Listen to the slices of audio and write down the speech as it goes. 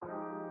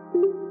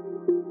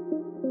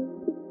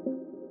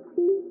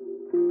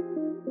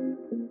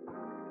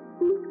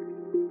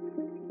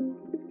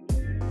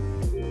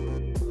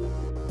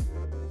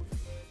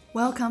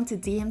Welcome to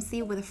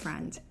DMC with a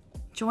Friend.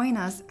 Join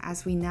us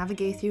as we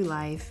navigate through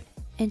life,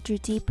 enter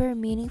deeper,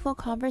 meaningful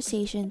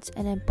conversations,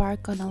 and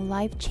embark on a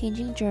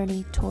life-changing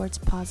journey towards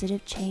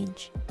positive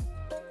change.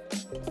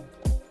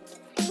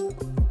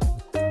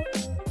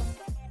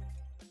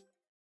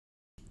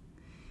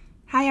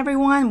 Hi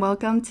everyone,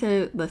 welcome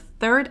to the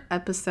third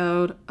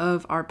episode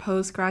of our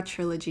postgrad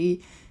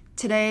trilogy.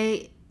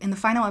 Today, in the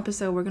final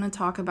episode, we're going to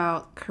talk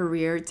about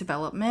career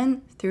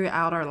development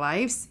throughout our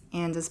lives,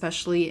 and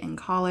especially in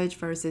college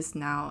versus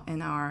now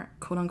in our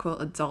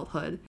quote-unquote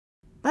adulthood.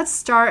 Let's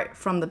start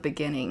from the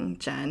beginning,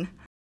 Jen.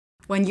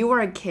 When you were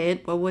a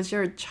kid, what was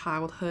your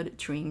childhood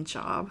dream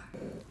job?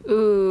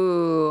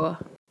 Ooh.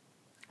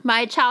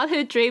 My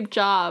childhood dream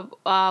job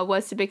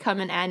was to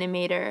become an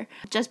animator,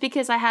 just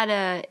because I had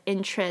an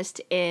interest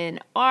in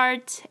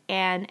art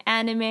and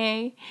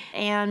anime.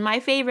 And my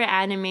favorite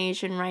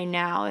animation right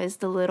now is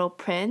The Little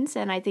Prince,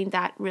 and I think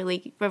that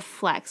really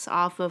reflects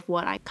off of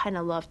what I kind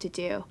of love to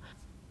do.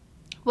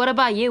 What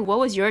about you? What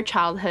was your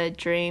childhood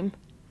dream?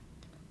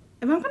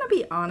 If I'm going to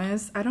be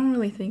honest, I don't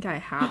really think I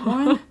had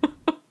one.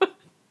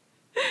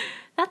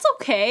 That's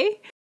okay.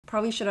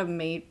 Probably should have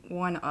made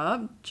one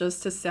up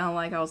just to sound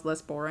like I was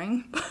less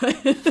boring. But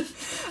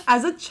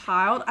as a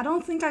child, I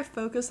don't think I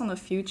focused on the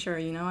future,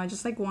 I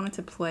just wanted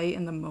to play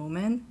in the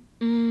moment.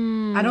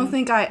 I don't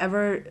think I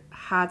ever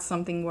had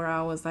something where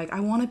I was like, I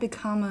want to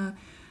become a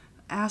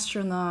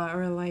astronaut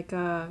or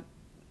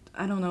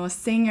a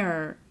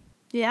singer.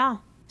 Yeah.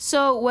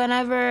 So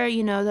whenever,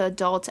 the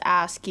adults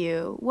ask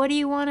you, what do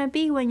you want to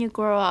be when you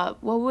grow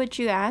up? What would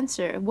you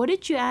answer? What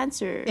did you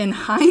answer? In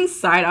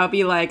hindsight, I'll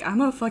be like,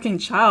 I'm a fucking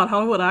child.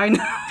 How would I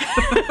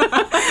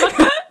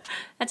know?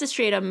 That's a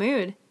straight up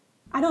mood.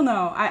 I don't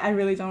know. I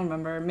really don't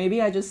remember.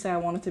 Maybe I just said I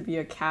wanted to be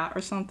a cat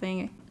or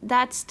something.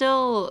 That's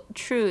still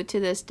true to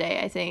this day,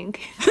 I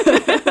think.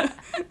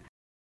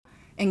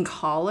 In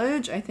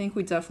college, I think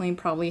we definitely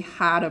probably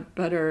had a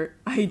better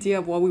idea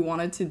of what we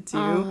wanted to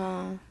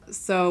do.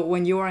 So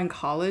when you were in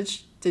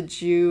college,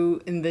 did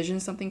you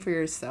envision something for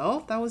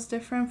yourself that was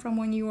different from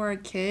when you were a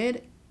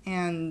kid?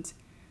 And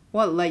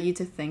what led you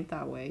to think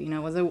that way?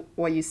 Was it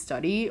what you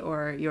studied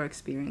or your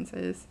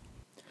experiences?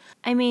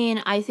 I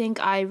mean, I think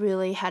I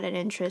really had an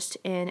interest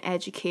in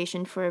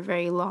education for a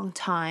very long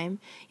time.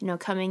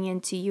 Coming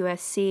into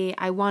USC,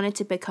 I wanted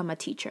to become a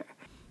teacher.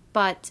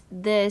 But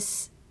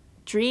this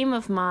dream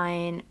of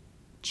mine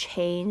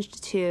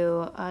changed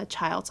to a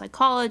child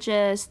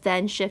psychologist,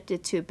 then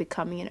shifted to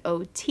becoming an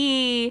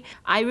OT.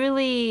 I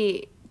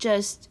really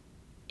just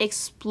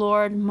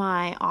explored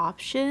my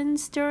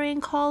options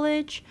during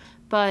college,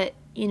 but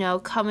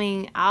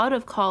coming out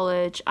of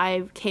college,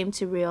 I came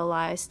to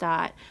realize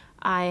that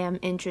I am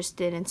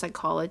interested in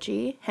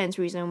psychology, hence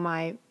reason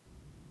why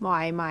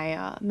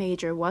my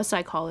major was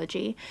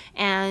psychology,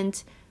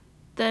 and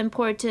the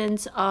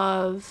importance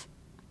of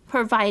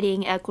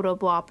providing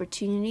equitable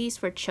opportunities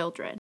for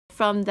children.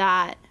 From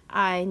that,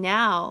 I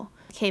now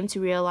came to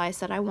realize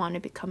that I want to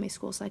become a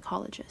school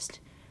psychologist.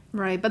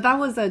 Right, but that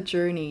was a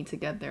journey to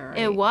get there, right?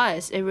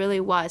 It really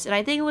was. And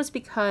I think it was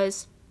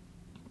because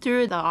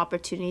through the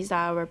opportunities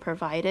that were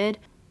provided,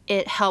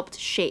 it helped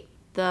shape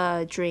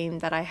the dream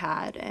that I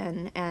had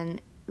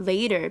and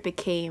later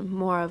became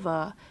more of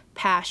a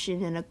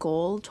passion and a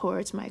goal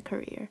towards my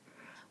career.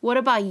 What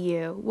about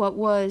you? What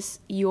was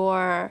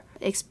your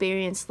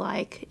experience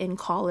like in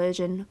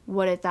college, and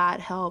what did that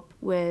help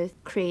with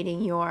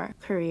creating your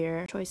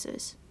career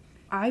choices?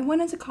 I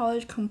went into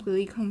college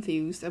completely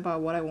confused about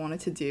what I wanted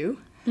to do.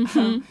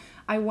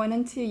 I went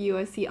into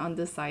USC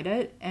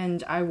undecided,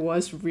 and I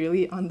was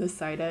really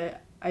undecided.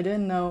 I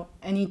didn't know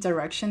any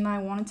direction I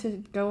wanted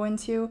to go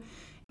into.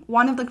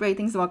 One of the great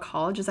things about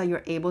college is that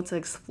you're able to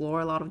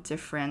explore a lot of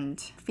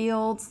different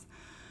fields.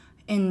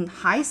 In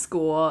high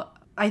school,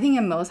 I think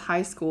in most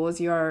high schools,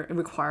 you're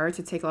required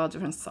to take a lot of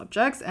different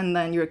subjects, and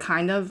then you're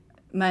kind of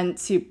meant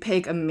to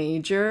pick a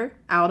major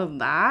out of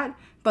that.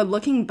 But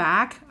looking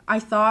back, I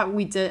thought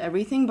we did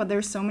everything, but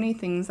there's so many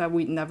things that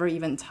we never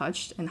even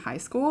touched in high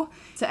school.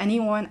 To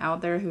anyone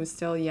out there who's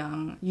still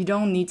young, you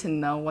don't need to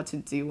know what to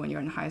do when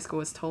you're in high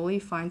school. It's totally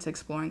fine to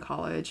explore in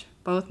college.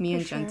 Both me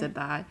and Jen did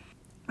that.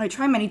 I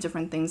tried many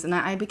different things, and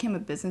I became a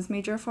business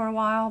major for a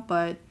while,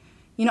 but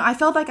I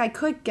felt like I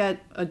could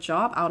get a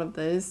job out of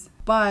this,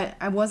 but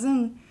I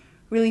wasn't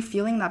really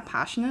feeling that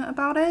passionate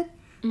about it.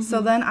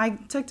 So then I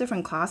took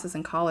different classes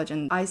in college,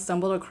 and I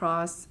stumbled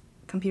across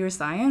computer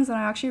science, and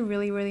I actually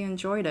really, really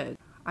enjoyed it.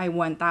 I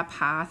went that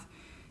path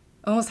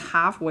almost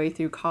halfway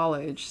through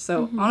college.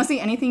 So honestly,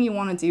 anything you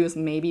want to do is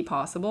maybe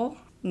possible.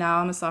 Now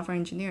I'm a software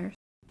engineer.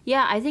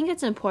 Yeah, I think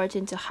it's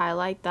important to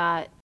highlight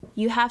that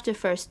you have to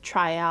first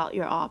try out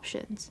your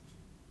options.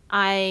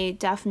 I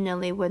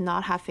definitely would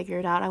not have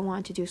figured out I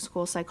wanted to do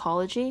school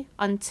psychology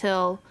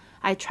until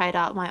I tried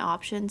out my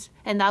options.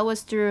 And that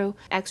was through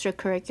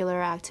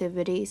extracurricular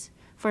activities.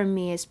 For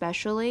me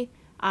especially,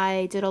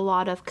 I did a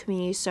lot of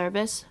community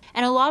service.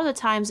 And a lot of the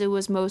times it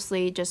was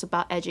mostly just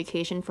about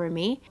education for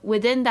me.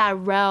 Within that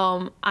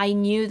realm, I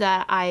knew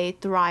that I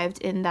thrived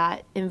in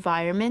that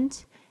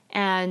environment.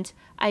 And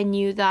I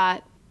knew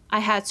that I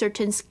had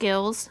certain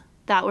skills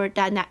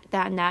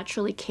that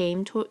naturally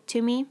came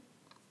to me.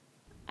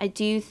 I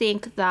do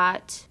think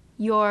that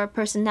your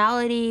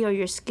personality or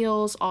your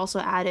skills also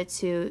added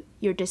to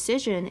your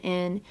decision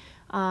in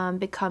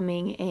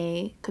becoming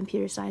a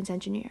computer science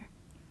engineer.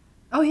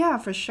 Oh, yeah,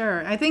 for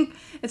sure. I think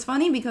it's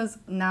funny because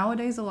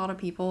nowadays a lot of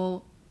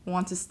people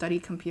want to study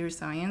computer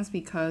science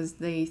because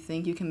they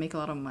think you can make a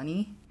lot of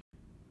money.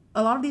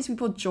 A lot of these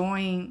people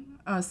join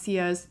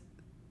CS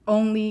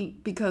only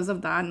because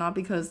of that, not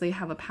because they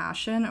have a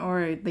passion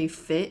or they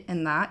fit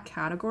in that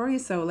category.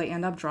 So they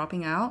end up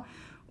dropping out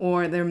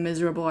or they're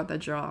miserable at the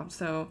job.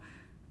 So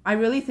I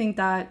really think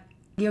that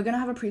you're going to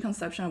have a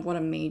preconception of what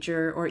a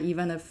major or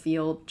even a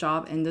field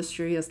job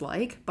industry is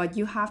like, but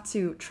you have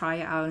to try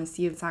it out and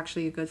see if it's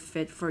actually a good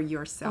fit for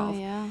yourself. Oh,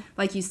 yeah.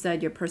 Like you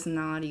said, your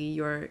personality,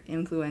 your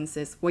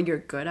influences, what you're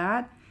good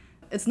at.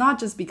 It's not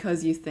just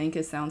because you think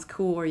it sounds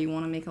cool or you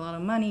want to make a lot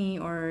of money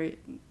or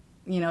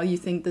you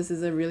think this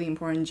is a really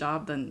important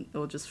job, then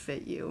it'll just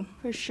fit you.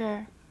 For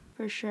sure.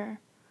 For sure.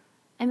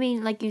 I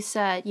mean, like you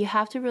said, you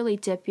have to really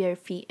dip your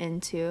feet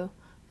into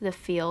the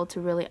field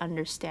to really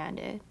understand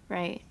it,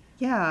 right?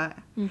 Yeah.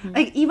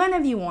 Like, even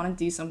if you want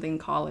to do something in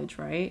college,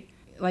 right?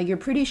 Like, you're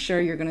pretty sure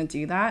you're going to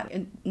do that.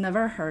 It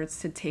never hurts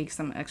to take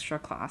some extra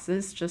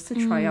classes just to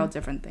try out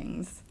different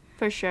things.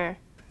 For sure.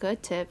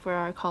 Good tip for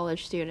our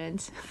college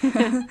students.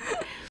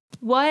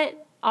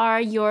 What are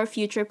your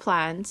future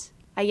plans?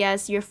 I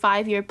guess your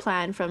 5-year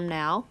plan from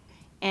now.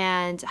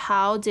 And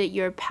how did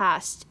your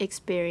past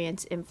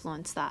experience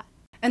influence that?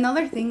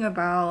 Another thing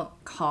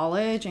about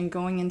college and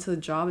going into the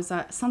job is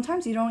that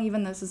sometimes you don't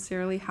even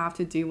necessarily have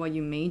to do what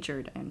you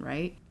majored in,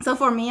 right? So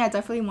for me, I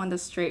definitely went the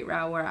straight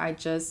route where I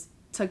just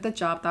took the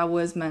job that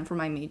was meant for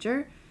my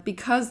major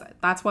because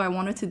that's what I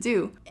wanted to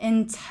do.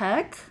 In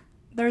tech,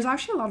 there's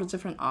actually a lot of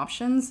different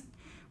options.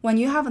 When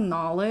you have a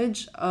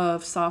knowledge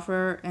of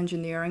software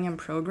engineering and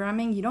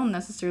programming, you don't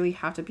necessarily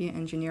have to be an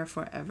engineer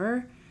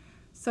forever.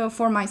 So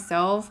for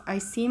myself, I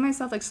see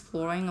myself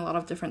exploring a lot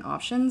of different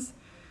options.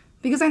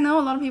 Because I know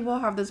a lot of people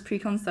have this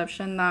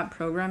preconception that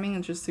programming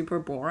is just super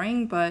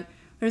boring, but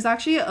there's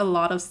actually a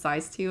lot of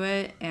sides to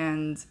it.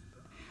 And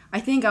I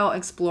think I'll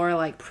explore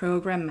like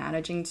program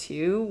managing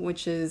too,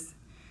 which is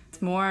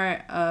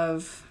more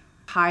of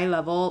high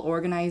level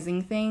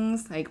organizing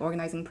things, like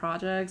organizing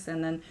projects.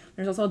 And then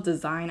there's also a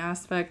design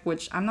aspect,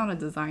 which I'm not a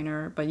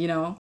designer, but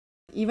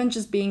even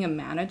just being a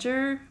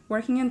manager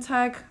working in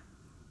tech,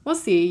 we'll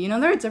see.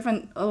 There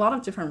are a lot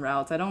of different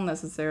routes. I don't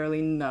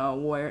necessarily know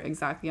where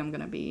exactly I'm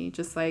going to be.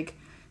 Just like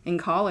in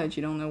college,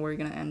 you don't know where you're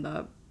going to end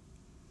up.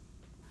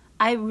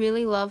 I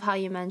really love how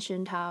you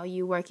mentioned how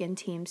you work in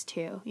teams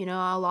too.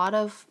 A lot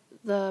of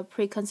the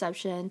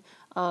preconception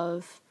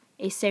of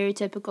a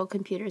stereotypical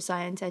computer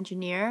science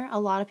engineer, a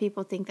lot of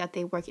people think that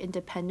they work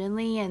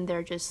independently and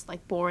they're just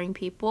like boring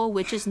people,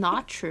 which is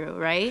not true,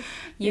 right?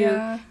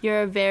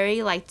 You're a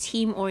very like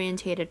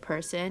team-orientated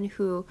person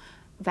who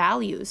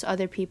values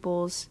other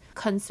people's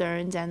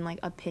concerns and like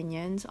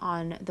opinions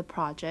on the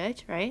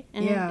project, right?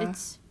 And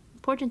it's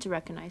important to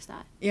recognize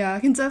that. Yeah, I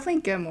can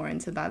definitely get more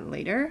into that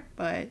later,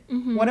 but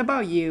what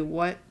about you?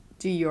 What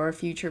do your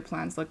future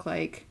plans look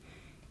like?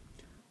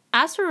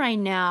 As for right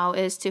now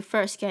is to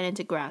first get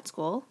into grad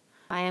school.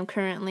 I am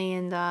currently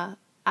in the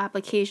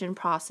application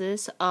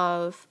process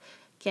of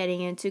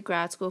getting into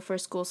grad school for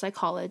school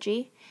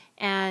psychology.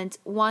 And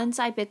once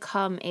I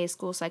become a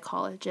school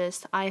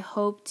psychologist, I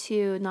hope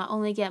to not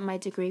only get my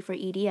degree for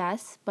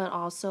EDS, but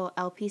also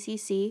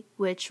LPCC,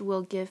 which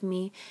will give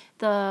me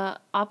the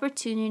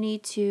opportunity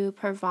to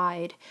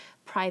provide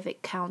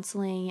private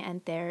counseling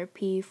and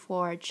therapy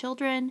for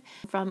children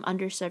from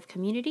underserved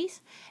communities.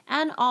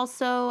 And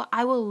also,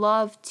 I would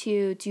love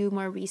to do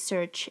more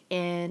research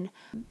in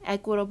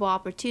equitable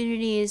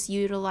opportunities,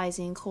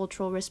 utilizing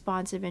cultural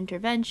responsive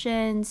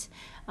interventions,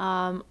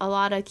 a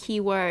lot of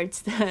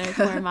keywords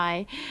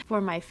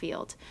for my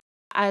field.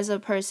 As a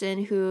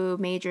person who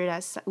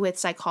majored with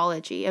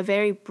psychology, a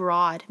very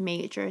broad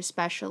major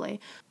especially,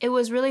 it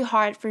was really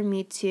hard for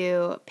me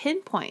to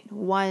pinpoint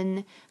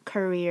one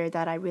career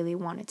that I really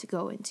wanted to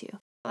go into.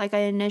 Like I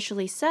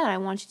initially said, I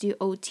wanted to do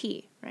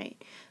OT,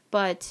 right?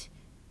 But,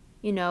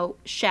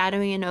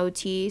 shadowing an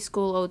OT,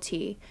 school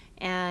OT,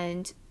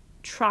 and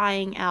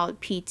trying out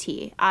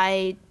PT,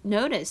 I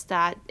noticed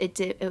that it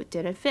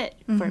didn't fit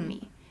for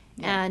me.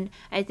 Yeah. And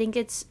I think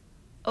it's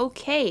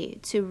okay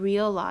to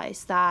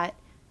realize that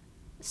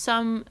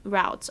some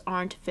routes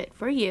aren't fit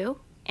for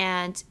you,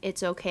 and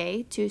it's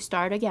okay to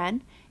start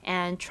again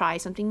and try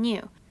something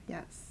new.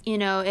 Yes.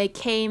 It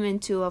came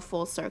into a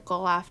full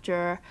circle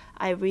after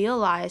I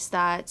realized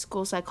that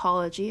school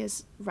psychology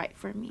is right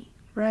for me.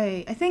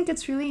 Right. I think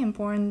it's really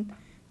important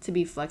to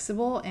be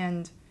flexible,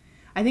 and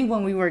I think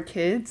when we were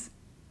kids,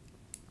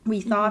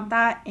 we thought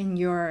that in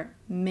your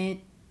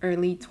mid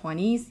early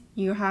 20s,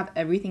 you have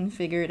everything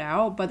figured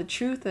out. But the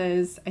truth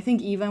is, I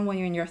think even when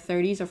you're in your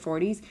 30s or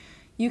 40s,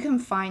 you can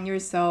find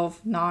yourself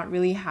not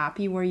really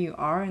happy where you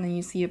are, and then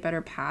you see a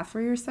better path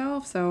for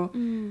yourself. So,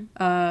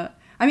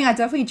 I mean, I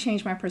definitely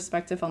changed my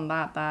perspective on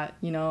that,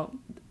 you know,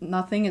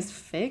 nothing is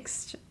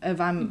fixed. If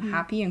I'm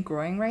happy and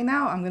growing right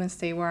now, I'm going to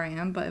stay where I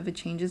am. But if it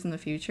changes in the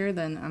future,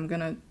 then I'm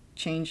going to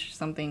change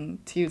something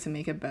too to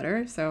make it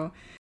better. So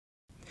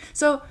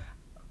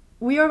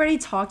we already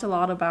talked a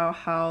lot about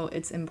how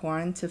it's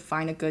important to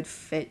find a good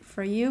fit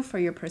for you, for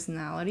your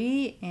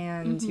personality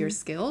and your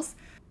skills.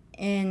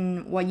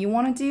 In what you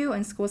want to do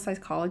in school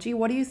psychology,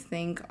 what do you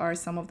think are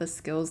some of the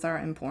skills that are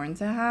important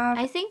to have?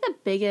 I think the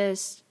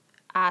biggest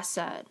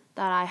asset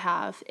that I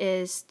have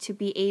is to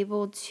be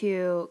able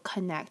to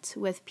connect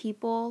with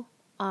people,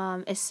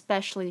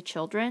 especially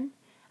children.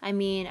 I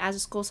mean, as a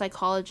school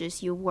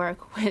psychologist, you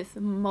work with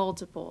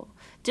multiple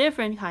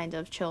different kinds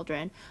of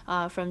children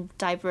from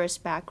diverse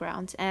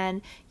backgrounds,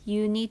 and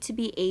you need to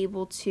be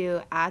able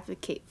to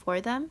advocate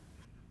for them.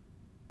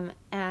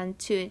 And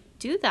to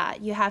do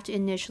that, you have to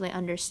initially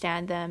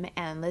understand them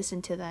and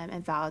listen to them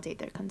and validate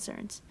their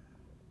concerns.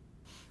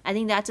 I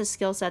think that's a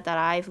skill set that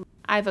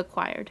I've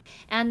acquired.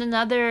 And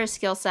another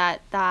skill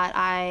set that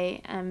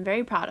I am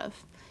very proud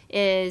of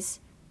is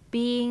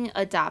being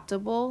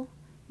adaptable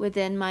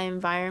within my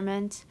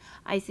environment.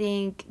 I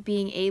think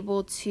being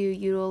able to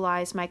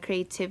utilize my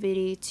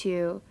creativity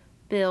to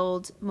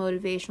build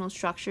motivational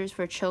structures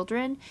for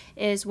children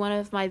is one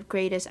of my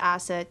greatest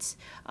assets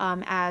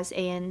as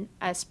an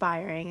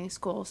aspiring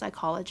school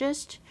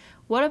psychologist.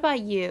 What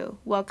about you?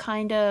 What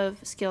kind of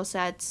skill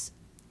sets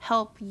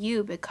help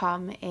you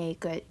become a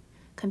good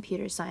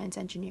computer science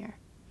engineer?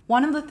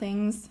 One of the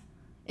things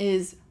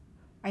is,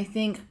 I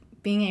think,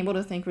 being able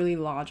to think really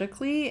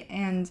logically.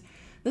 And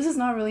this is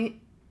not really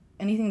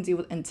anything to do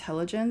with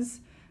intelligence,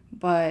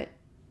 but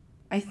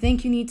I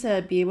think you need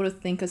to be able to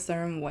think a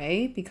certain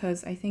way,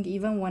 because I think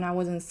even when I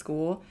was in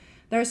school,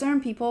 there are certain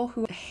people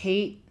who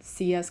hate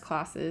CS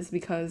classes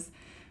because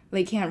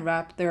they can't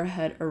wrap their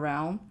head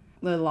around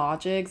the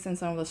logics and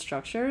some of the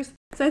structures.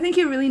 So I think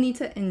you really need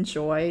to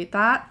enjoy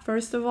that,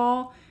 first of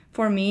all.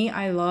 For me,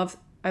 I love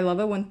it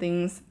when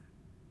things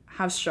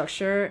have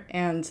structure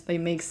and they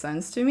make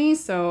sense to me.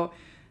 So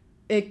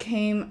it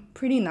came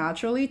pretty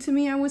naturally to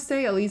me, I would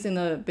say, at least in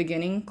the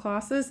beginning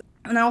classes.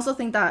 And I also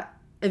think that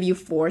if you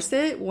force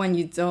it when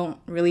you don't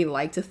really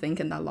like to think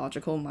in that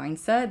logical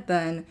mindset,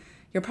 then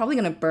you're probably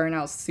going to burn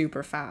out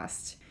super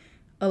fast.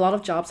 A lot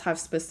of jobs have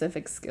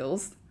specific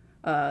skills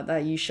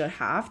that you should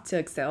have to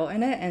excel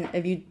in it. And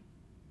if you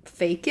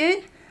fake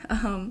it,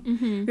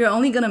 you're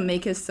only going to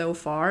make it so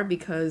far,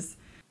 because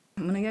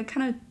I'm going to get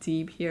kind of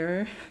deep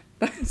here.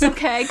 It's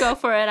okay, go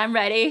for it. I'm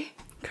ready.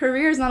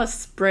 Career is not a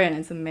sprint,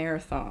 it's a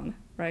marathon,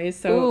 right?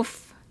 So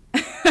Oof.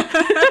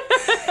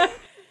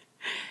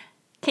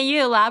 Can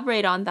you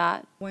elaborate on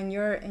that? when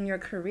you're in your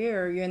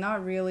career, you're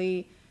not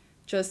really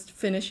just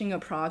finishing a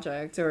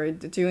project or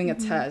doing a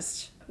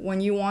test.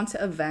 When you want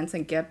to advance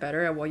and get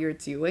better at what you're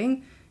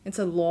doing, it's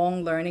a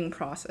long learning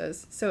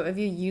process. So if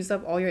you use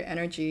up all your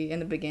energy in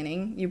the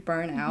beginning, you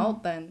burn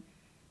out, then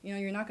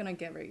you're not going to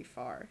get very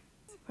far.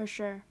 For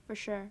sure, for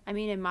sure. I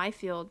mean, in my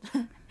field,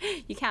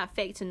 you can't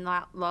fake to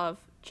not love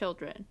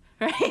children,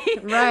 right?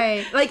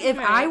 Right. Like if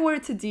Right. I were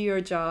to do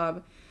your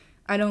job,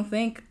 I don't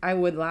think I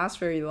would last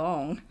very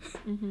long.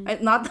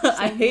 Not that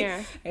Same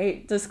here.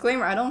 hey,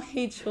 disclaimer, I don't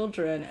hate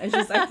children. It's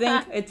just I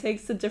think it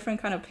takes a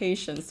different kind of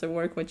patience to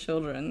work with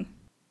children.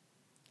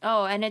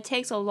 Oh, and it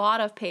takes a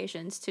lot of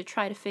patience to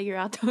try to figure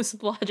out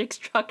those logic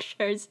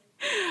structures.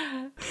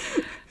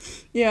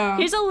 Yeah.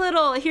 Here's a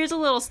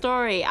little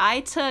story.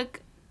 I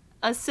took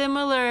a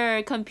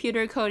similar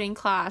computer coding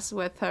class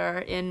with her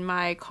in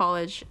my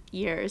college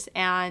years,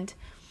 and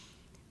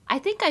I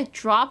think I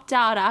dropped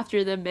out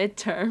after the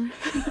midterm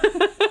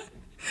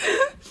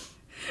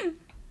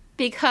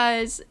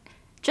because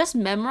just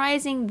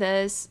memorizing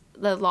the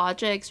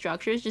logic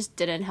structures just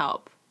didn't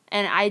help,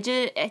 and I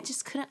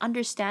just couldn't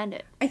understand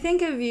it. I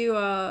think if you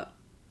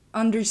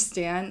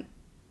understand,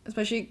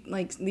 especially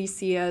like these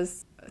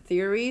CS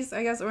theories,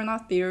 I guess, or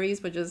not theories,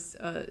 but just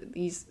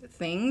these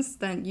things,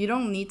 then you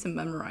don't need to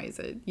memorize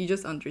it. You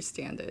just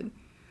understand it.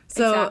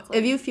 So Exactly.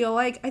 if you feel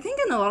like, I think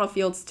in a lot of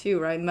fields too,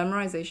 right,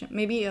 memorization,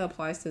 maybe it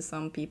applies to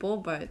some people,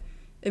 but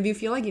if you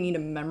feel like you need to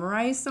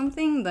memorize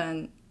something,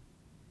 then,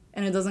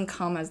 and it doesn't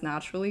come as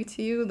naturally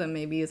to you, then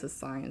maybe it's a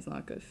sign it's not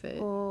a good fit.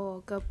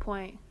 Oh, good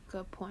point.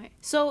 Good point.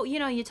 So,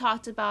 you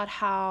talked about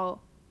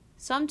how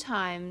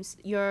sometimes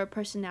your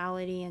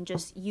personality and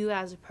just you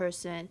as a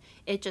person,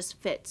 it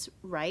just fits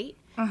right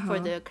for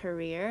the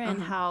career,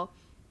 and how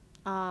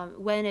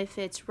when it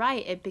fits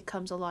right, it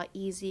becomes a lot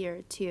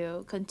easier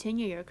to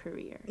continue your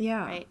career.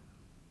 Yeah. Right?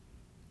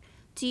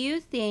 Do you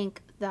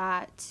think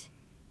that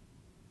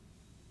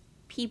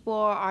people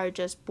are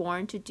just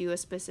born to do a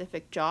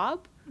specific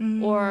job,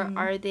 or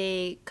are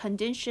they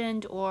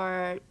conditioned,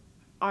 or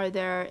are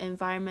there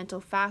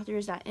environmental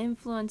factors that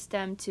influence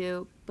them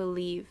to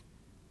believe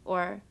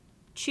or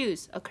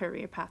choose a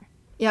career path?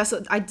 Yeah,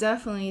 so I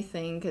definitely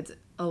think it's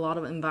a lot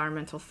of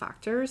environmental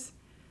factors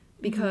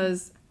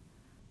because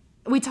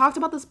we talked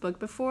about this book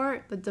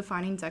before, The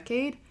Defining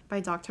Decade by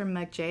Dr.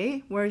 Meg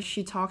Jay, where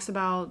she talks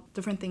about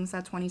different things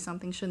that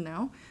 20-somethings should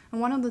know. And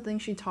one of the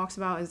things she talks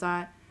about is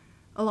that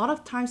a lot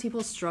of times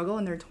people struggle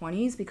in their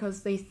 20s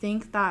because they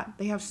think that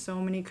they have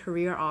so many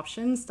career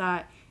options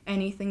that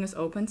anything is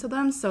open to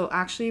them. So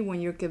actually,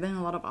 when you're given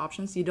a lot of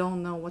options, you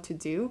don't know what to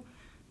do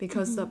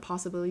because the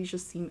possibilities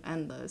just seem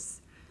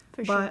endless.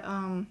 For sure.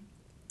 But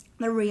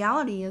the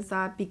reality is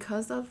that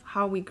because of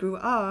how we grew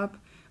up,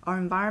 our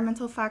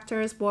environmental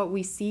factors, what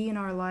we see in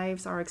our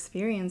lives, our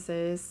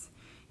experiences,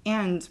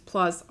 and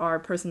plus our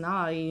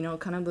personality, you know,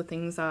 kind of the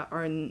things that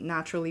are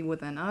naturally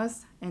within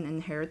us and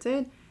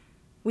inherited,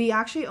 we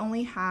actually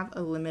only have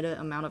a limited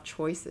amount of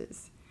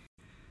choices.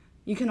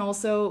 You can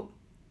also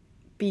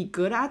be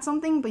good at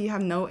something, but you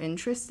have no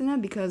interest in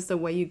it because the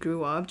way you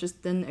grew up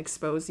just didn't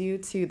expose you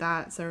to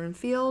that certain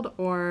field,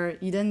 or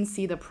you didn't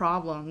see the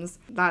problems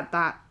that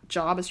that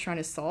job is trying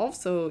to solve,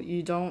 so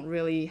you don't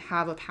really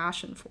have a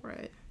passion for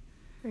it.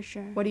 For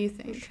sure. What do you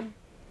think? For sure.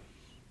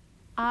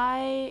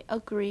 I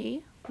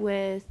agree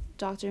with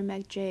Dr.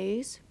 Meg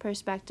Jay's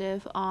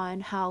perspective on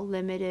how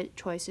limited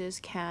choices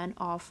can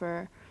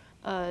offer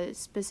a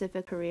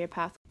specific career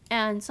path.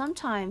 And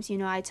sometimes, you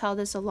know, I tell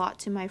this a lot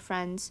to my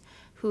friends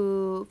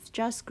who've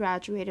just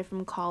graduated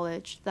from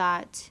college,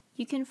 that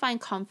you can find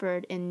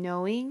comfort in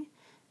knowing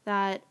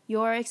that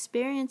your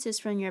experiences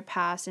from your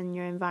past and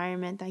your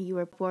environment that you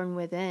were born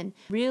within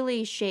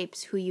really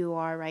shapes who you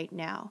are right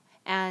now.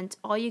 And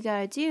all you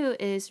gotta do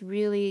is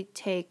really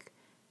take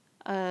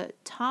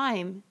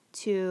time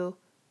to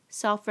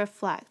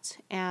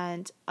self-reflect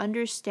and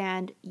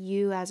understand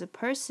you as a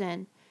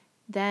person,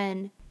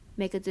 then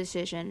make a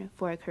decision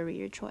for a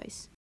career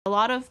choice. A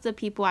lot of the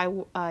people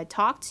I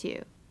talk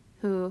to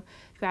who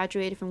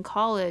graduated from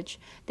college,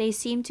 they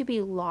seem to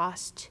be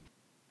lost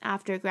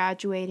after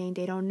graduating.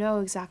 They don't know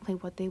exactly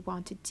what they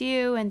want to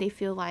do, and they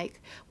feel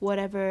like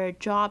whatever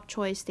job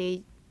choice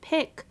they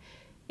pick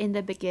in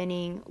the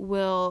beginning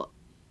will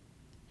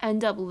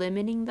end up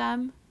limiting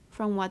them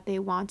from what they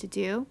want to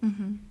do.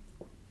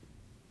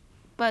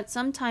 But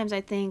sometimes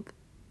I think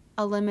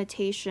a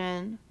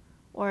limitation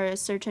or a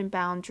certain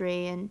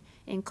boundary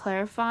in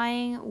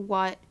clarifying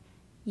what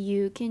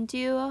you can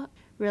do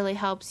really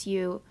helps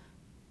you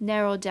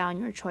narrow down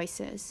your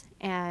choices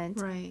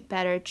and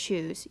better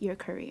choose your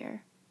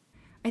career.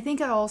 I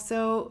think it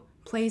also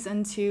plays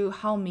into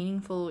how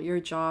meaningful your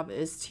job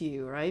is to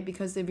you, right?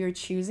 Because if you're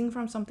choosing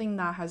from something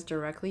that has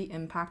directly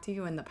impacted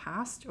you in the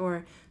past,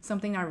 or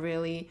something that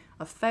really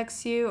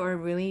affects you or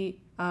really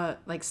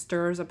like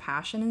stirs a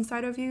passion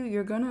inside of you,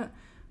 you're gonna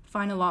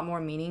find a lot more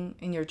meaning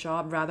in your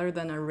job rather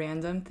than a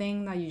random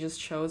thing that you just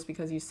chose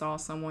because you saw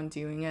someone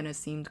doing it and it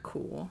seemed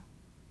cool.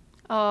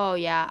 Oh,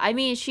 yeah. I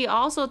mean, she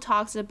also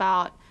talks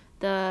about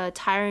the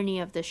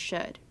tyranny of the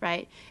should,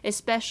 right?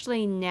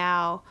 Especially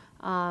now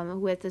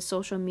with the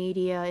social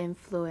media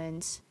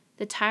influence.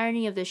 The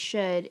tyranny of the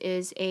should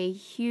is a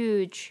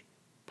huge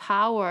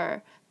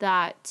power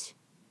that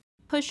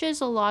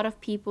pushes a lot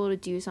of people to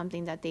do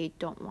something that they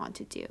don't want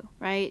to do,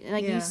 right?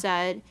 Like you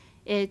said,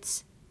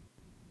 it's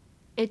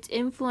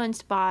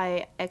influenced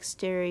by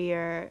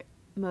exterior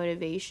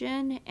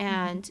motivation,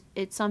 and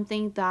it's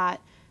something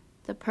that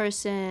the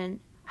person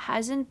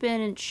hasn't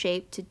been in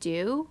shape to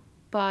do,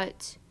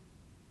 but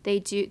they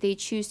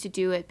choose to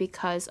do it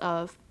because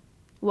of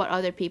what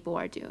other people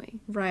are doing.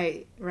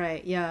 Right,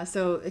 yeah.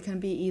 So it can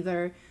be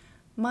either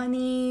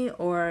money,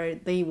 or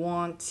they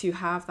want to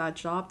have that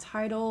job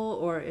title,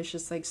 or it's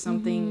just like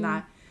something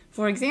that,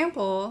 for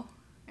example,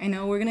 I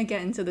know we're gonna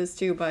get into this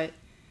too, but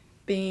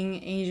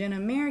being Asian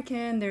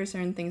American, there are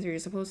certain things that you're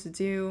supposed to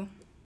do.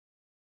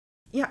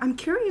 Yeah, I'm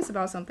curious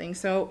about something.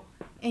 So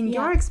in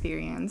your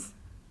experience,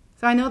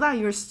 so I know that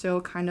you're still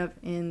kind of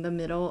in the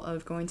middle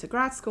of going to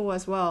grad school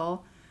as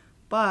well,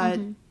 but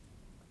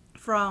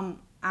from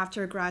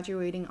after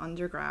graduating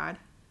undergrad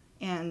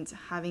and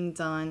having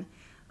done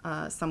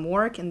some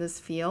work in this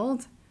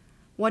field,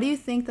 what do you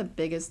think the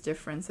biggest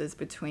difference is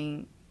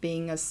between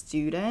being a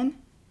student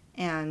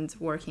and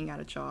working at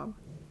a job?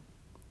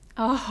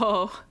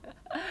 Oh,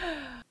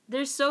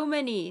 there's so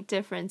many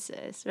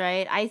differences,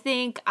 right? I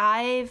think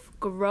I've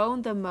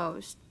grown the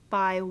most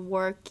by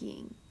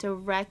working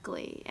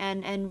directly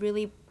and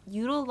really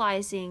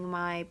utilizing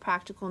my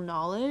practical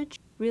knowledge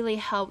really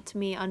helped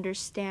me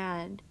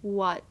understand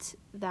what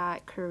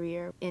that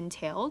career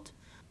entailed.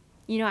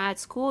 You know, at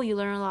school, you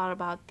learn a lot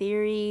about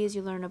theories,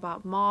 you learn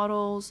about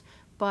models,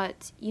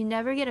 but you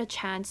never get a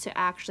chance to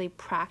actually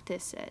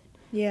practice it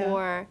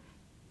or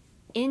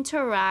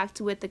interact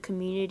with the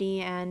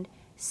community and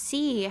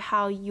see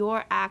how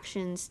your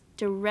actions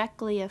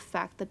directly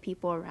affect the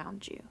people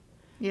around you.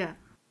 Yeah.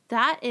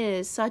 That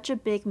is such a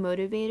big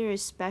motivator,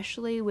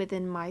 especially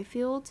within my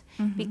field,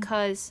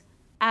 because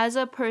as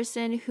a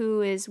person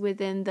who is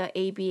within the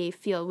ABA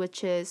field,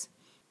 which is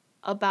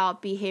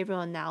about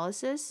behavioral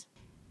analysis,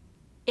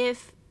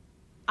 if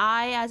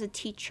I, as a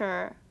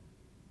teacher,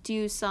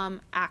 do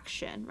some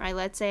action, right?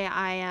 Let's say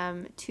I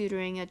am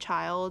tutoring a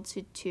child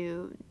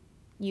to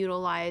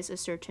utilize a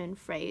certain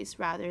phrase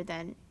rather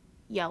than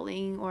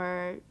yelling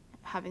or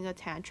having a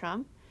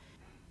tantrum,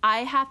 I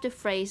have to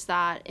phrase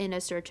that in a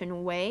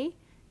certain way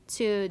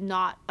to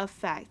not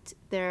affect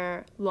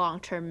their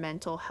long-term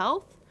mental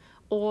health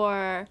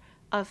or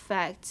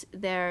affect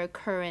their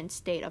current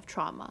state of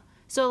trauma.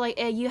 So like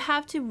you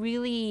have to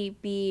really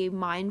be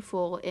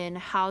mindful in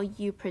how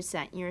you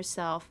present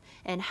yourself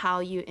and how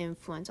you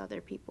influence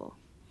other people.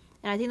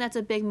 And I think that's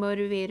a big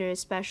motivator,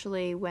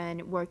 especially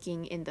when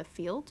working in the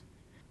field.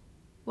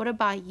 What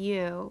about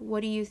you?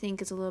 What do you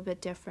think is a little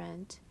bit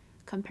different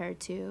compared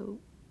to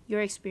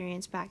your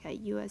experience back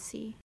at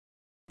USC?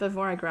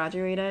 Before I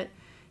graduated,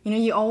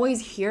 you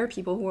always hear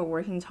people who are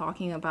working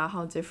talking about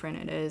how different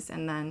it is.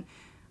 And then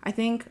I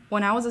think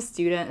when I was a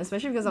student,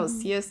 especially because I was a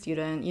CS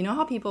student, you know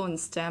how people in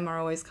STEM are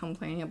always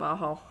complaining about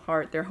how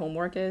hard their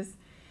homework is?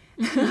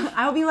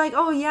 I'll be like,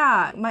 oh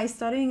yeah, my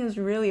studying is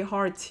really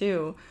hard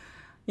too.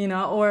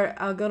 Or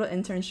I'll go to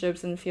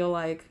internships and feel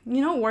like,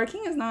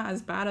 working is not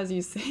as bad as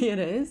you say it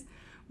is.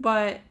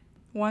 But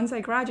once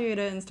I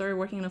graduated and started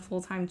working in a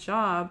full-time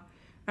job,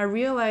 I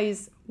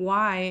realized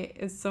why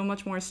it's so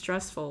much more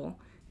stressful.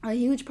 A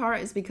huge part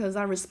is because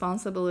our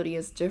responsibility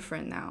is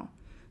different now.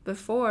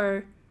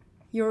 Before,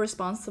 you're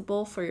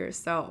responsible for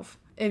yourself.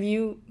 If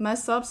you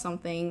mess up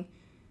something,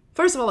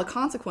 first of all, the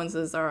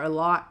consequences are a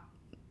lot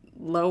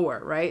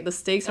lower, right? The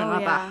stakes are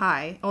not that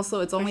high. Also,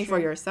 it's only for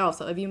yourself.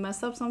 So if you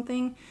mess up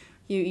something,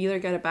 you either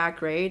get a bad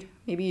grade,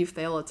 maybe you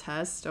fail a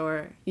test,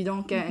 or you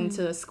don't get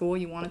into the school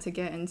you wanted to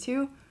get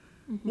into,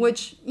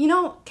 which,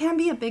 can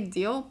be a big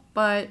deal,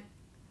 but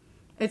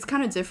it's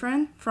kind of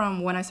different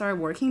from when I started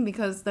working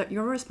because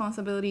your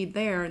responsibility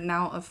there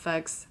now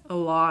affects a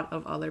lot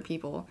of other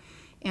people.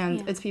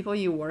 And it's people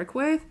you work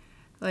with,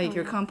 like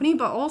your company,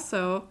 but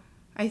also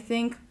I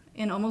think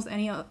in almost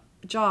any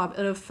job,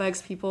 it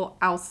affects people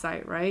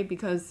outside, right?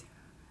 Because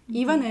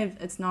even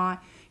if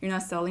you're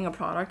not selling a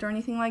product or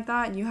anything like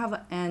that, you have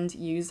an end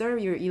user,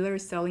 you're either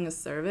selling a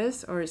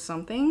service or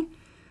something.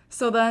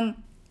 So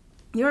then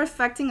you're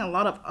affecting a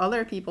lot of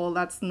other people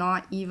that's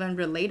not even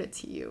related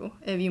to you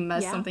if you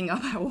mess something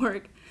up at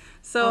work.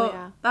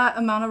 So that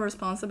amount of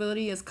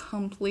responsibility is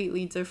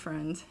completely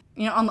different.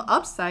 On the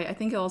upside, I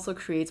think it also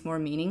creates more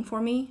meaning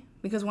for me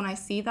because when I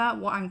see that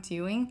what I'm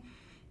doing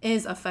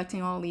is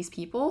affecting all these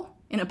people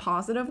in a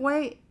positive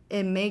way,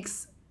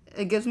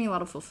 it gives me a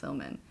lot of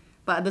fulfillment.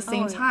 But at the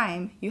same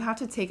time, you have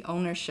to take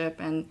ownership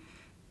and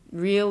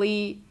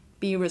really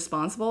be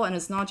responsible. And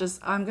it's not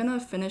just, I'm going to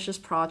finish this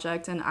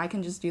project and I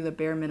can just do the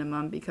bare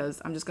minimum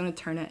because I'm just going to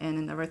turn it in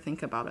and never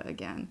think about it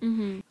again.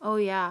 Mm-hmm. Oh,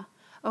 yeah.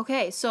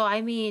 Okay, so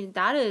I mean,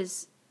 that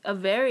is a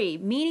very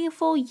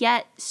meaningful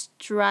yet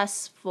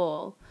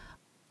stressful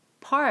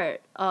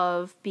part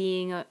of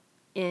being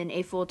in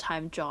a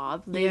full-time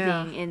job,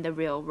 living in the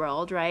real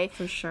world, right?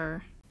 For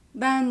sure.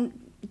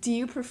 Then, do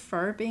you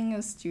prefer being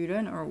a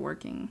student or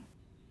working?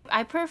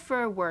 I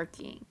prefer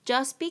working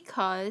just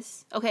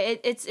because,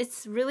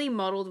 it's really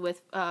muddled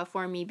with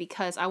for me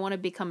because I want to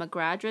become a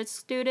graduate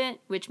student,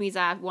 which means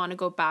I want to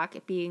go back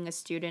being a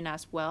student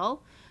as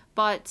well.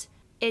 But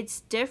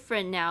it's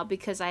different now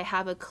because I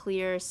have a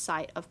clear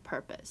sight of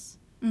purpose.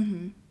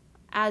 Mm-hmm.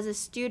 As a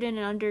student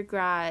in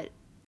undergrad,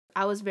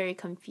 I was very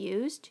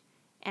confused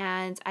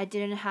and I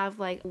didn't have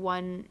like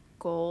one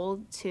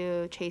goal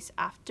to chase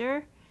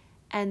after.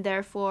 And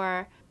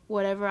therefore,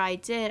 whatever I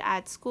did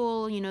at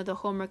school, the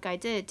homework I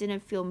did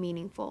didn't feel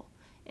meaningful.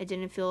 I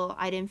didn't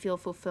feel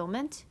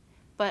fulfillment.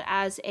 But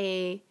as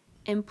a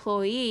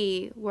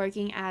employee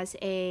working as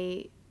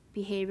a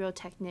behavioral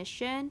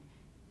technician,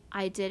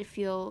 I did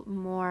feel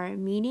more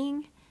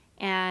meaning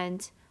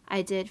and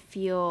I did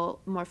feel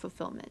more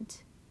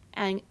fulfillment.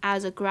 And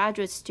as a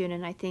graduate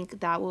student, I think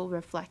that will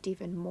reflect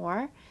even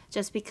more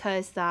just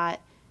because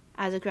that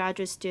as a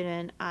graduate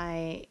student,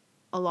 a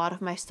lot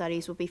of my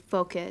studies will be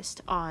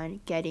focused on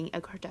getting a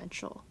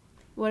credential.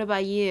 What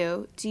about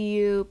you? Do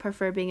you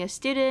prefer being a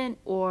student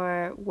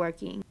or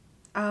working?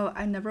 Oh,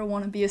 I never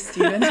want to be a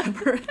student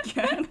ever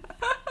again.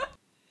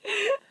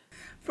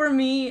 For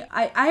me,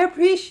 I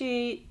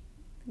appreciate,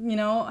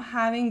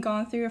 having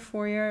gone through a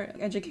 4-year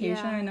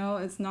education. I know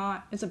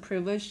it's a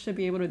privilege to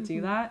be able to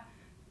do that.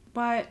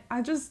 But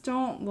I just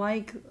don't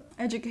like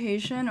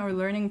education or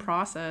learning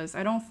process.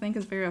 I don't think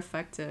it's very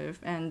effective.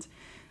 And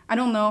I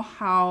don't know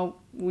how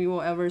we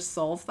will ever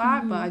solve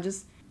that, but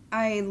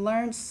I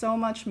learned so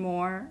much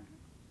more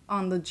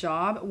on the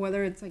job,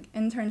 whether it's like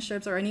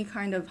internships or any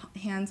kind of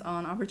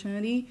hands-on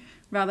opportunity,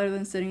 rather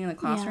than sitting in the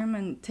classroom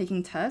and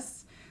taking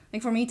tests.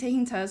 Like for me,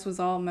 taking tests was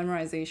all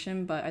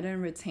memorization, but I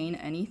didn't retain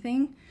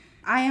anything.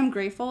 I am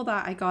grateful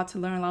that I got to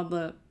learn a lot of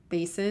the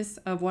basis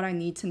of what I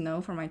need to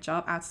know for my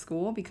job at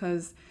school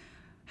because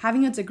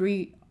having a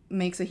degree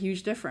makes a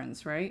huge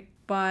difference, right?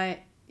 But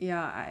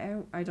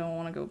yeah, I don't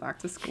want to go back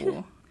to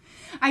school.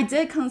 I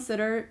did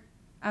consider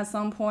at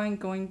some point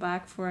going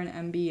back for an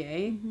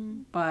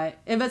MBA. But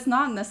if it's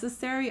not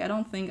necessary, I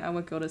don't think I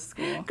would go to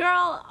school.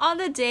 Girl, on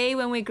the day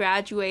when we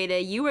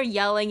graduated, you were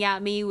yelling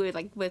at me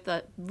with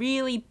a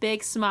really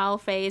big smile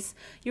face.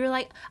 You were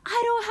like,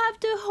 I don't have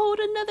to hold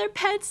another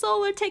pencil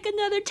or take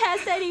another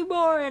test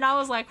anymore. And I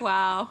was like,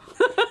 wow,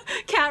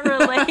 can't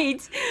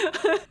relate.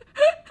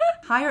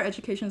 Higher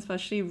education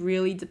especially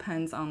really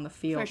depends on the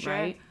field, For sure.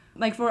 right?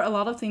 Like for a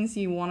lot of things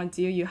you want to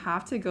do, you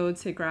have to go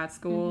to grad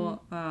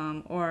school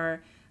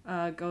or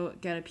go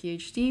get a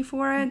PhD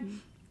for it.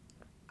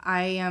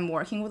 I am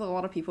working with a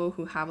lot of people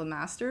who have a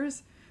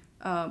master's,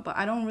 but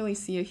I don't really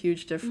see a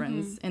huge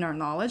difference in our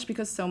knowledge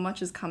because so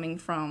much is coming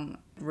from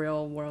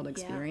real world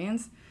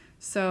experience.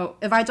 So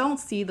if I don't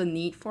see the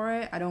need for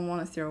it, I don't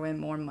want to throw in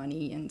more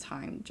money and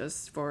time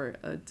just for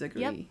a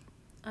degree. Yep,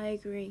 I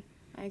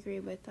agree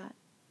with that.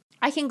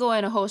 I can go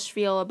in a whole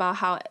spiel about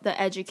how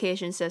the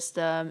education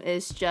system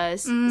is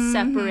just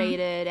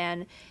separated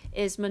and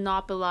is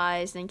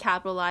monopolized and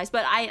capitalized,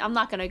 but I'm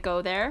not going to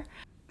go there.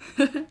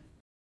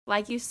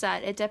 Like you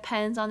said, it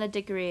depends on the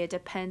degree, it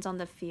depends on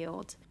the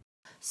field.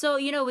 So,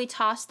 we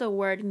toss the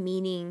word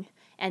meaning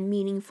and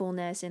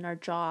meaningfulness in our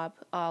job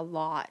a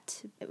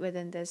lot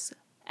within this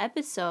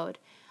episode.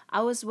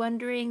 I was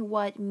wondering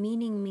what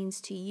meaning means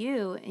to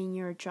you in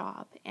your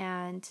job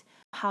and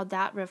how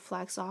that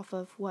reflects off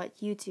of what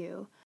you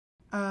do.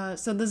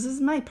 So this is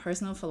my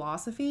personal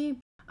philosophy.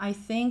 I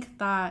think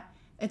that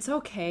it's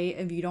okay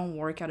if you don't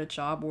work at a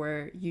job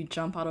where you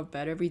jump out of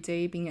bed every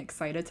day being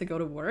excited to go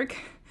to work.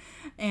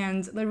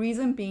 And the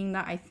reason being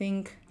that I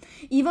think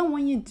even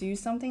when you do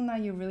something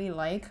that you really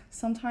like,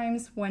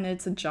 sometimes when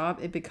it's a job,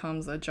 it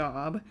becomes a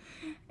job.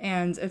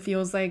 And it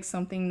feels like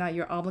something that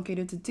you're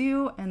obligated to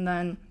do. And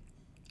then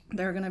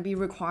there are going to be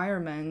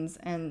requirements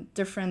and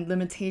different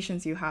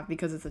limitations you have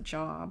because it's a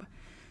job.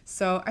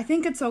 So I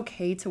think it's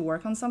okay to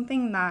work on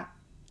something that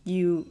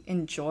you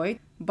enjoy,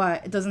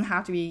 but it doesn't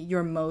have to be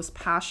your most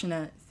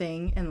passionate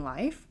thing in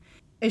life.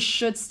 It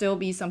should still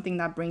be something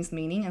that brings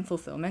meaning and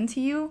fulfillment to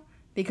you,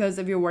 because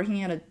if you're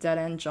working at a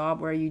dead-end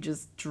job where you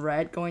just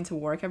dread going to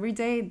work every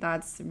day,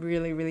 that's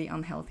really, really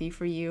unhealthy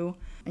for you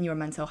and your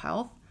mental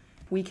health.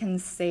 We can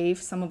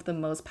save some of the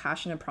most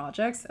passionate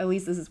projects, at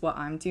least this is what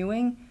I'm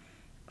doing,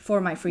 for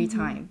my free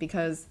time,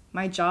 because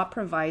my job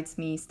provides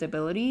me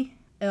stability.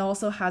 It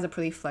also has a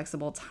pretty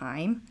flexible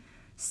time.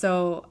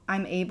 So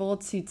I'm able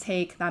to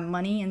take that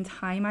money and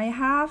time I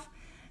have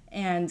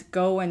and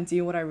go and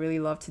do what I really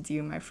love to do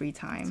in my free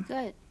time.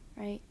 That's good,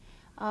 right?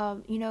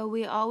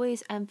 We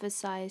always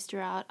emphasize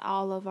throughout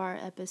all of our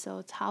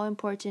episodes how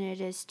important it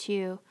is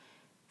to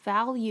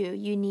value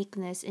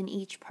uniqueness in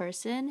each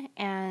person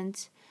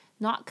and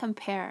not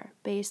compare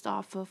based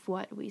off of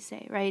what we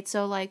say, right?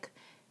 So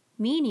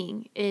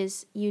meaning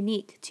is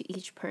unique to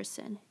each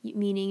person.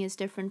 Meaning is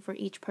different for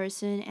each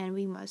person, and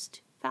we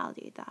must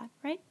validate that,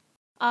 right?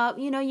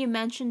 You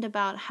mentioned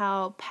about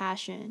how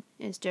passion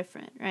is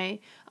different, right?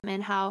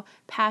 And how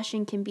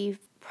passion can be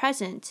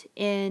present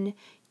in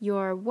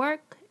your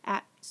work,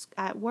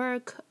 at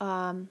work,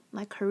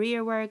 like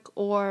career work,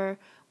 or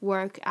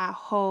work at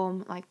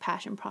home, like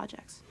passion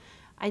projects.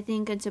 I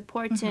think it's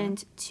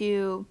important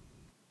to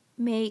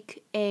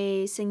make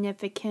a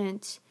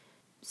significant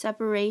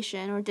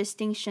separation or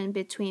distinction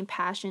between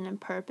passion and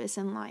purpose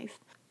in life.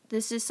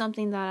 This is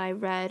something that I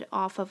read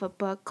off of a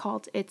book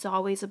called It's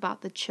Always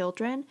About the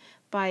Children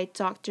by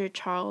Dr.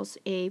 Charles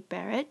A.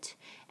 Barrett.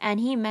 And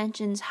he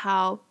mentions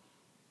how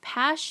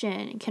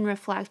passion can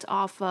reflect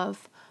off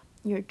of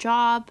your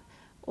job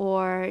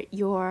or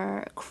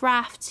your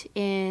craft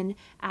in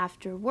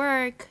after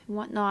work and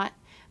whatnot.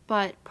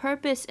 But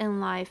purpose in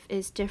life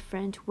is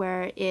different,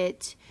 where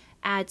it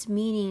adds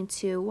meaning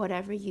to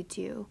whatever you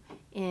do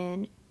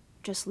in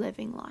just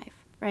living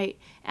life, right?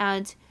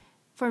 And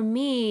for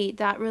me,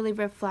 that really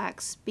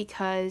reflects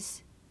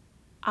because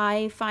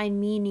I find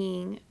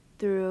meaning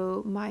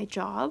through my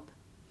job,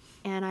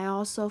 and I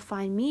also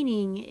find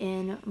meaning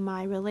in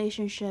my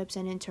relationships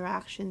and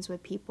interactions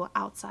with people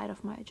outside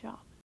of my job.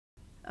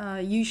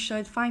 You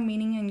should find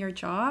meaning in your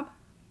job,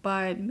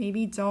 but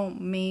maybe don't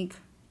make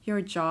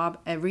your job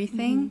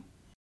everything.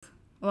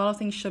 A lot of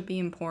things should be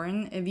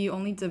important. If you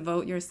only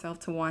devote yourself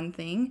to one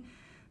thing,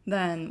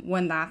 then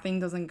when that thing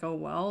doesn't go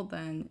well,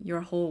 then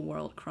your whole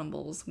world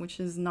crumbles, which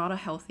is not a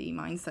healthy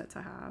mindset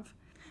to have.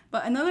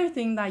 But another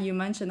thing that you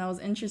mentioned that was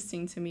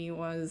interesting to me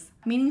was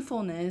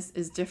meaningfulness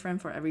is different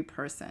for every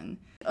person.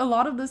 A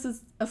lot of this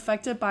is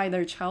affected by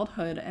their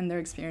childhood and their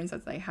experience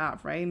that they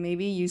have, right?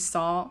 Maybe you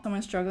saw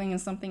someone struggling in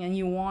something and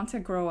you want to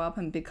grow up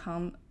and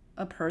become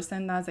a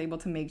person that's able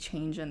to make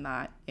change in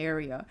that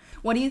area.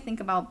 What do you think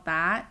about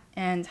that,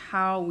 and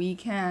how we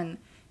can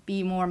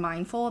be more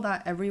mindful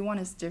that everyone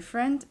is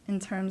different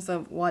in terms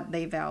of what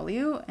they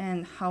value,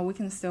 and how we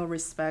can still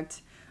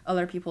respect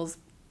other people's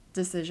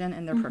decision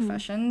in their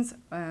professions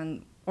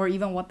or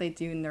even what they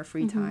do in their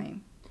free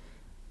time?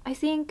 I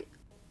think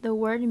the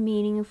word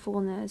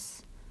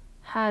meaningfulness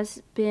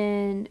has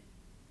been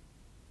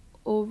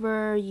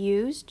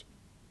overused,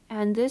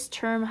 and this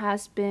term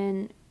has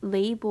been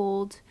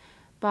labeled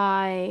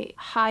by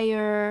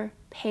higher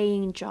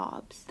paying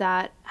jobs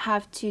that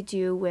have to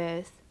do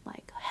with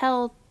like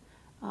health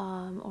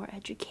or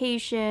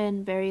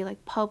education, very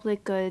like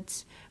public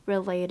goods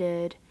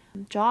related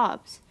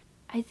jobs.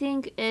 I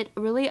think it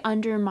really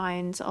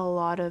undermines a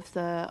lot of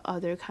the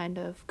other kind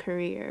of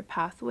career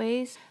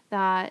pathways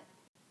that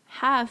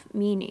have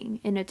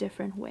meaning in a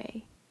different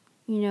way.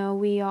 You know,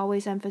 we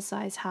always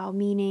emphasize how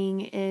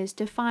meaning is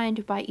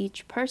defined by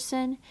each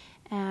person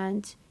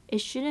and it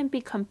shouldn't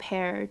be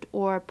compared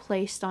or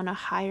placed on a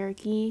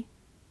hierarchy.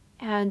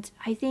 And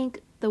I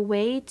think the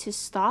way to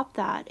stop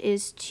that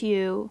is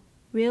to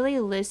really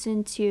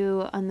listen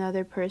to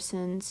another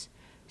person's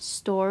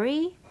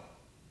story,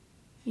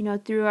 you know,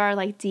 through our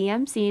like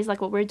DMCs, like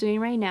what we're doing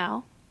right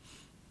now,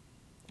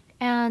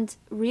 and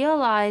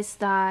realize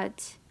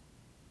that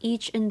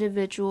each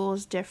individual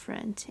is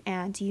different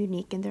and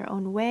unique in their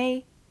own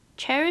way.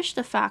 Cherish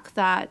the fact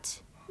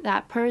that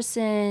that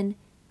person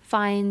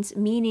finds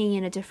meaning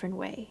in a different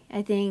way.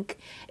 I think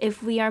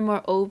if we are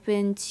more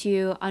open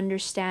to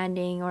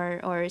understanding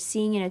or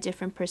seeing in a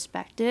different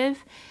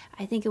perspective,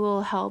 I think it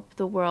will help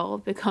the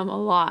world become a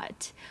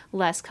lot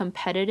less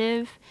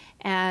competitive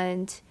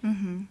and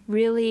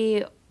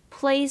really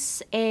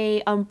place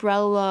a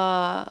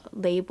umbrella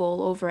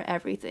label over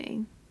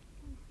everything.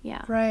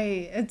 Yeah.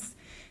 Right.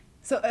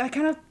 So it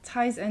kind of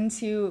ties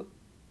into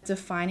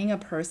defining a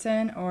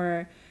person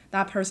or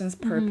that person's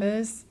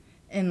purpose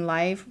in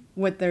life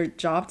with their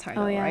job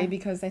title, right?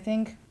 Because I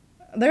think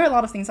there are a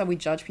lot of things that we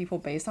judge people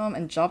based on,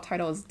 and job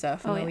title is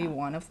definitely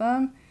one of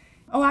them.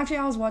 Oh, actually,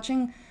 I was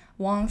watching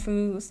Wong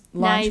Fu's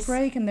Lunch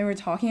Break, and they were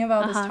talking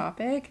about this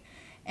topic,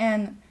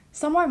 and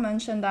someone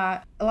mentioned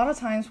that a lot of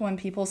times when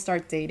people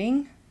start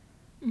dating,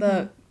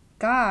 the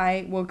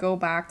guy will go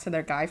back to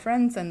their guy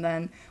friends, and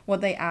then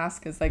what they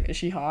ask is like, is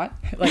she hot?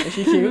 Like, is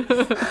she cute?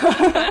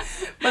 But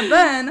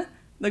then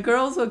the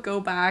girls will go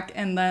back,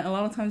 and then a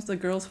lot of times the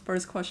girl's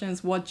first question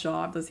is, what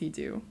job does he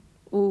do?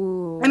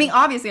 Ooh. I mean,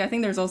 obviously, I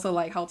think there's also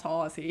like, how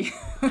tall is he?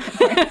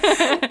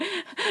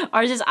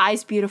 Are his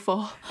eyes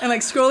beautiful? And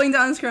like scrolling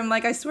down Instagram,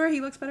 like, I swear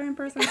he looks better in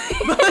person.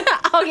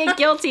 I'll get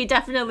guilty.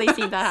 Definitely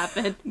see that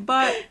happen.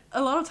 But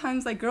a lot of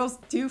times, like, girls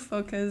do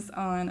focus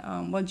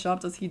on what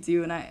job does he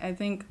do, and I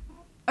think,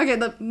 okay,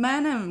 the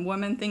men and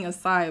women thing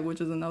aside,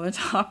 which is another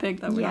topic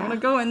that we're not going to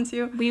go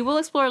into. We will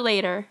explore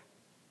later.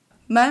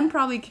 Men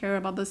probably care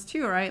about this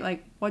too, right?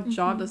 Like, what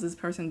job does this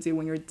person do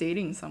when you're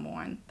dating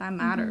someone? That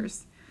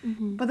matters.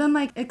 But then,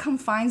 like, it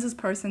confines this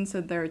person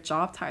to their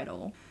job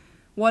title.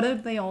 What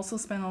if they also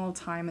spend all the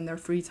time in their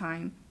free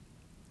time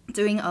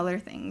doing other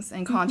things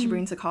and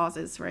contributing to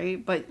causes,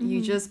 right? But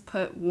you just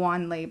put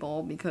one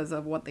label because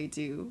of what they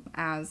do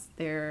as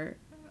their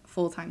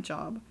full-time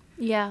job.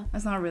 Yeah.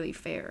 That's not really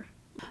fair.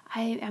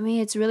 I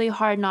mean, it's really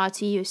hard not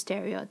to use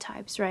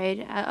stereotypes,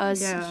 right?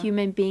 As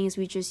human beings,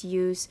 we just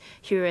use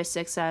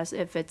heuristics as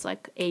if it's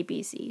like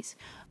ABCs.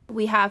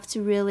 We have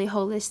to really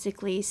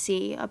holistically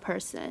see a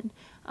person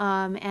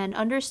and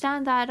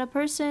understand that a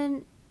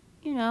person,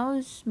 you know,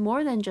 is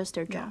more than just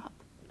their job,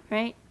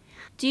 right?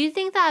 Do you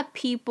think that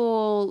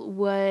people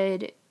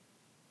would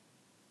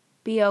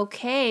be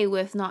okay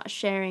with not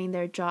sharing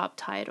their job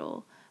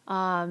title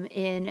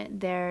in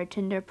their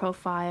Tinder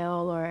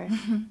profile or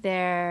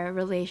their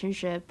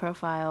relationship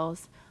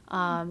profiles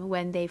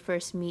when they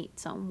first meet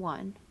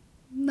someone?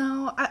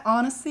 No, I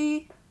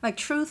honestly, like,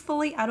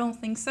 truthfully, I don't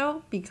think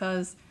so,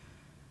 because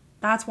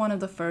that's one of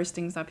the first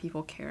things that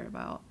people care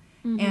about.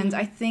 And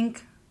I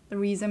think the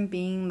reason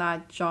being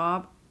that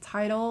job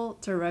title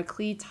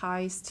directly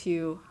ties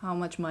to how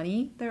much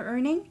money they're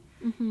earning.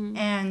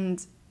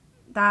 And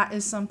that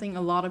is something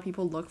a lot of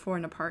people look for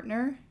in a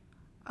partner.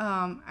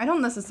 I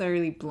don't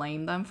necessarily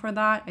blame them for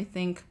that. I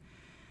think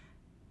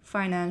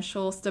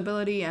financial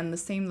stability and the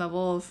same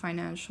level of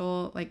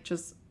financial, like,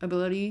 just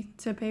ability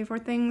to pay for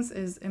things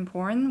is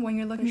important when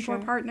you're looking for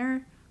a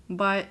partner.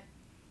 But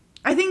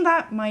I think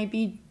that might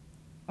be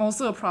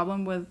also a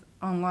problem with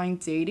online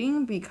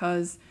dating,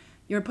 because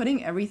you're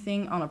putting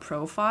everything on a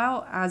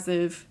profile as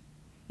if,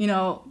 you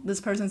know,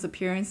 this person's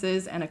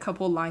appearances and a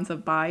couple lines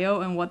of bio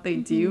and what they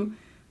do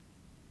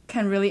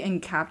can really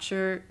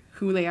encapture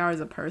who they are as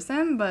a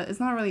person, but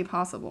it's not really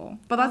possible.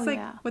 But that's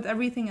with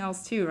everything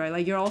else too, right?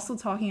 Like, you're also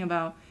talking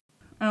about,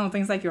 I don't know,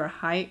 things like your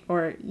height,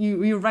 or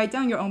you write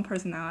down your own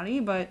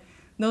personality, but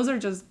those are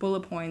just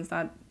bullet points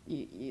that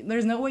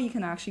there's no way you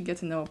can actually get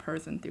to know a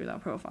person through that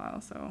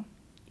profile. So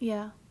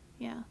yeah.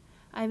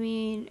 I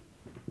mean,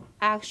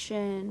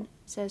 action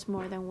says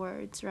more than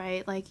words,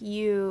 right? Like,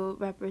 you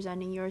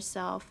representing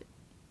yourself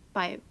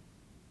by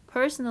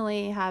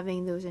personally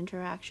having those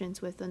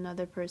interactions with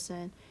another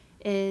person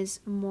is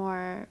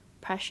more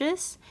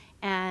precious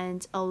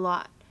and a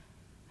lot,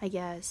 I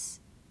guess,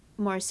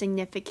 more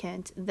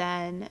significant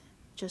than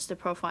just a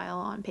profile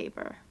on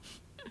paper.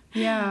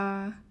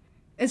 Yeah.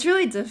 It's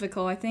really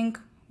difficult. I think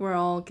we're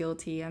all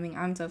guilty. I mean,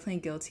 I'm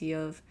definitely guilty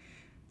of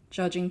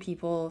judging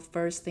people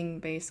first thing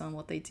based on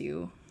what they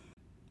do.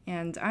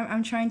 And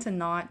I'm trying to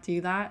not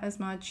do that as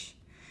much,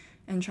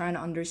 and trying to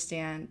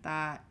understand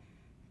that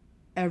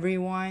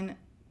everyone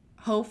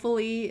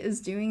hopefully is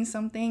doing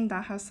something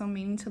that has some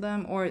meaning to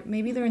them, or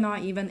maybe they're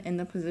not even in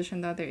the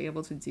position that they're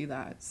able to do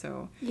that.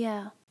 So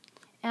Yeah.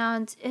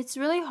 And it's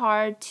really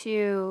hard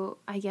to,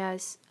 I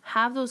guess,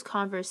 have those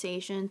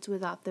conversations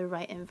without the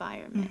right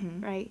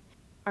environment, right?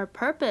 Our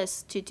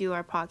purpose to do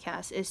our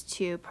podcast is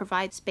to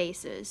provide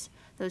spaces,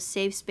 those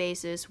safe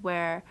spaces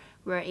where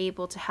we're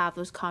able to have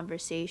those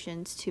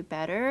conversations to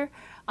better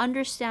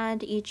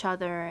understand each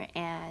other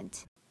and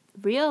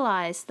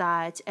realize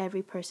that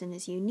every person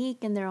is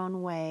unique in their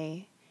own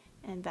way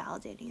and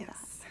validating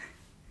that.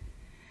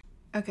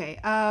 Okay,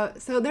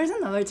 so there's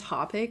another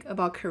topic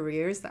about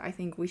careers that I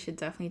think we should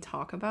definitely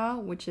talk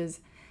about, which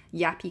is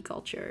Yappy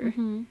culture.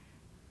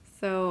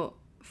 So,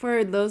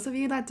 for those of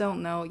you that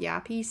don't know,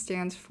 Yappy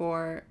stands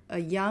for a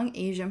young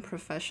Asian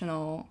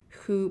professional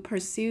who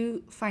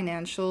pursue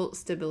financial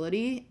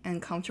stability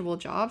and comfortable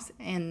jobs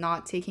and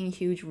not taking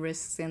huge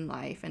risks in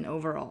life and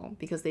overall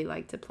because they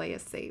like to play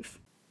it safe.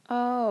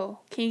 Oh,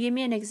 can you give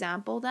me an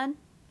example then?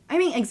 I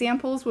mean,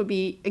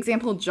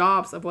 example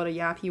jobs of what a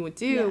Yappy would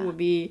do would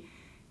be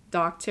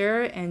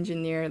doctor,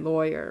 engineer,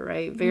 lawyer,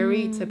 right?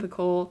 Very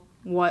typical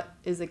what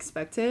is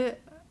expected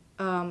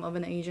of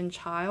an Asian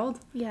child.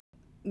 Yeah.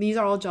 These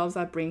are all jobs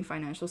that bring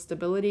financial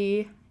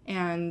stability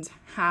and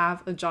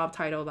have a job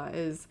title that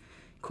is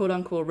quote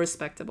unquote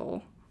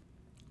respectable.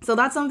 So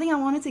that's something I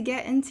wanted to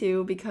get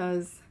into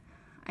because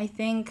I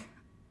think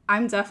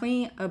I'm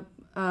definitely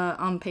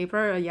on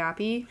paper a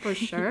Yappy for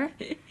sure.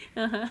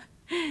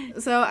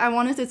 So I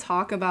wanted to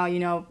talk about,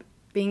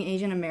 being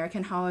Asian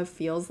American, how it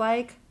feels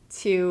like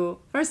to,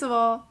 first of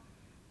all,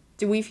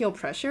 do we feel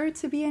pressure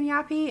to be a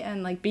Yappy?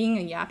 And like being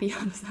a Yappy,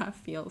 how does that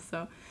feel?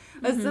 So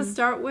let's just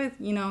start with,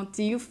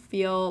 do you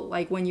feel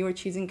like when you were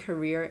choosing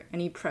career,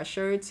 any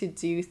pressure to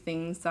do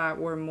things that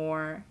were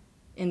more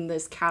in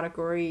this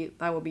category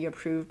that will be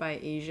approved by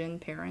Asian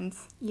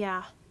parents?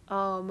 Yeah.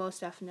 Oh, most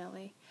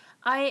definitely.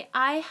 I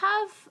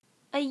have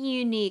a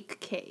unique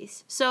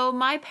case. So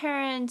my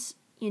parents,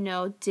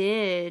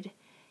 did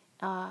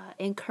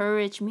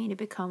encourage me to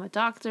become a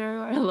doctor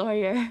or a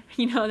lawyer.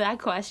 That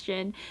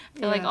question. I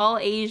feel like all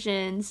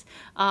Asians,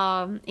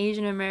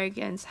 Asian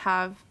Americans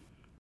have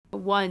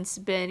once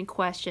been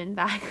questioned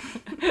back.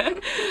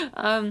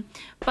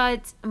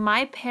 But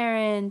my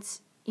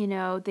parents,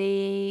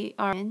 they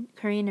are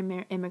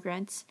Korean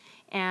immigrants,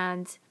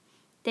 and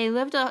they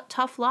lived a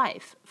tough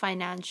life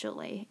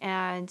financially.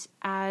 And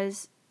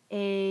as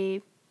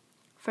a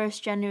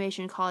first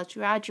generation college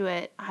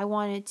graduate, I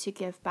wanted to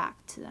give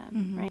back to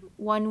them, right?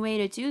 One way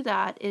to do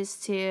that is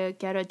to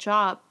get a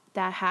job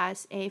that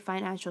has a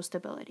financial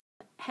stability.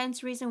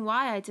 Hence reason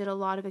why I did a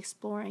lot of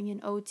exploring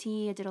in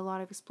OT. I did a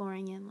lot of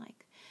exploring in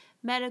like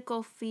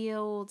medical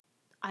fields.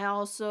 I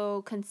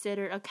also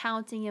considered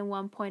accounting at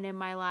one point in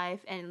my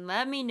life, and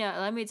let me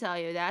tell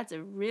you, that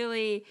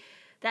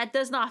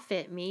does not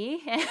fit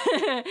me.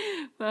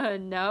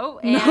 No.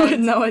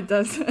 And No, it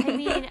doesn't. I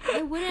mean,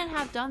 I wouldn't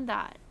have done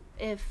that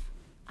if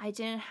I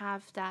didn't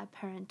have that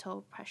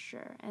parental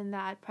pressure and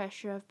that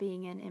pressure of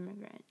being an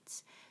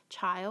immigrant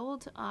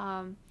child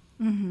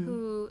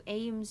who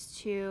aims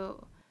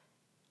to,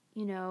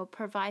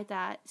 provide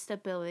that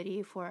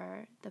stability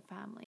for the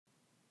family.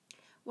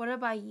 What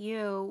about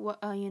you? What,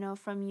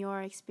 from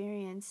your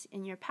experience,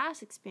 in your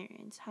past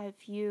experience, have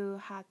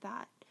you had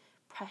that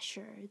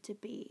pressure to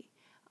be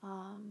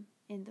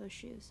in those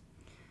shoes?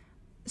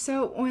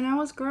 So when I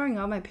was growing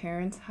up, my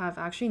parents have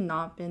actually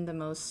not been the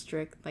most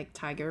strict, like,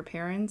 tiger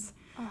parents.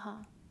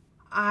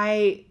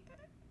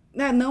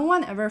 No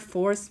one ever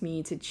forced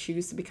me to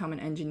choose to become an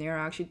engineer.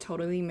 I actually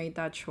totally made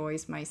that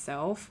choice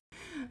myself.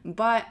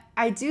 But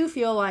I do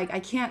feel like I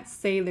can't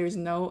say there's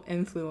no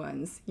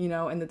influence,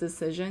 in the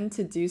decision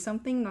to do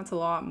something that's a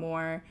lot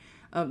more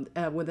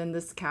within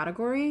this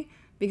category.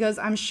 Because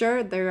I'm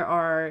sure there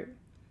are,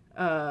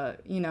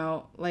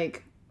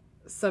 like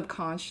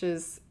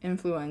subconscious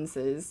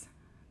influences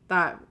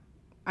that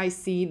I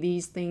see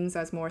these things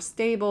as more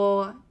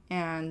stable,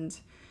 and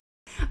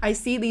I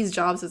see these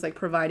jobs as like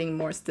providing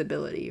more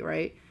stability,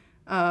 right?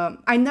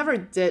 I never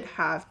did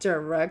have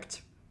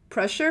direct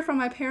pressure from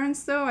my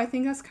parents, though. I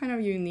think that's kind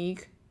of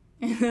unique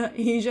in the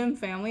Asian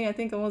family. I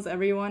think almost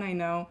everyone I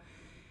know,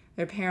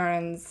 their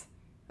parents,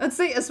 let's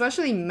say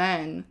especially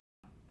men,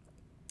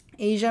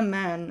 Asian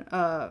men,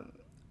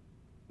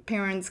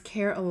 parents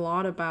care a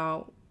lot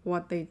about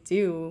what they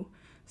do.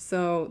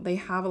 So they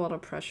have a lot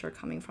of pressure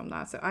coming from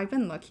that. So I've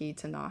been lucky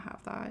to not have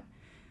that.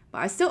 But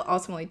I still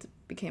ultimately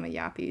became a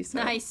Yappy. So.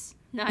 Nice.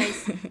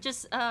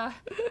 Just a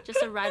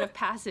rite of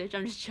passage.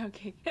 I'm just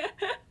joking.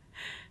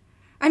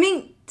 I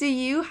mean, do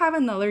you have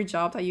another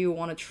job that you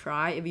want to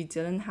try if you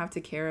didn't have to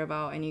care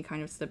about any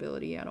kind of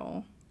stability at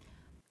all?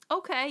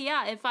 Okay,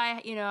 yeah. If I,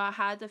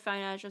 had the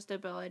financial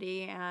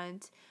stability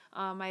and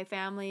my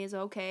family is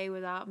okay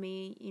without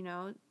me,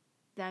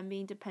 them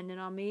being dependent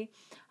on me,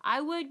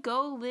 I would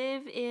go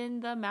live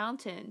in the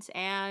mountains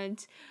and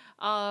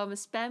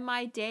spend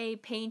my day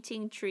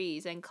painting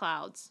trees and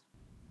clouds.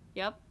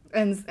 Yep.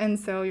 And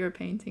sell your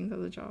paintings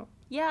as a job.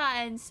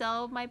 Yeah, and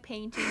sell my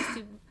paintings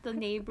to the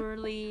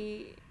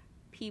neighborly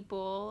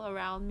people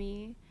around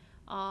me.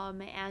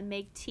 and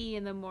make tea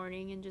in the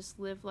morning and just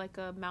live like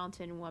a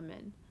mountain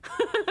woman.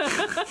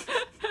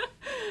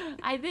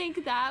 I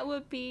think that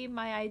would be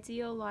my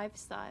ideal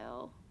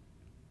lifestyle.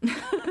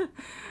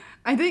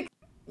 I think,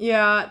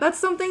 yeah, that's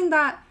something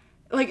that,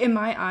 like, in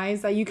my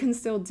eyes, that you can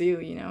still do,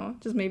 you know?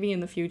 Just maybe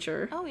in the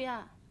future. Oh,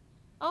 yeah.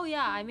 Oh,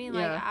 yeah. I mean,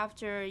 like, Yeah.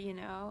 after,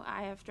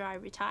 after I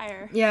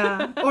retire.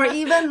 Yeah. Or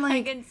even, I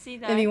like, can see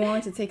that. if you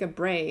wanted to take a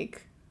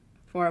break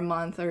for a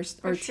month or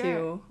For two,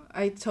 sure.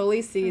 I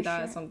totally see For that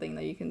sure. as something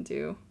that you can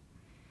do.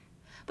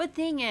 But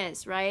thing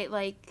is, right,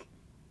 like,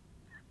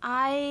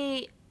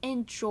 I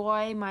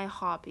enjoy my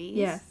hobbies.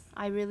 Yes.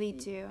 I really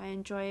do. I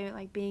enjoy,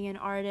 like, being an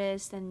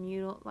artist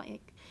and,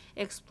 like,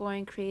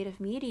 exploring creative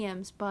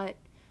mediums, but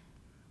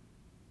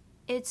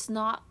it's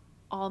not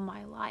all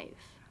my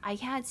life. I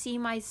can't see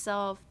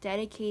myself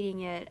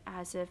dedicating it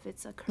as if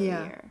it's a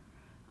career.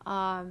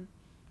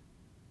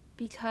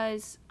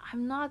 Because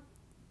I'm not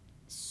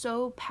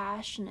so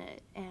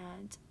passionate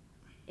and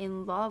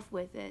in love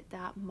with it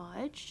that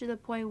much to the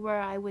point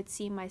where I would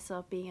see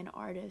myself being an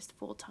artist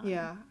full time.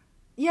 Yeah.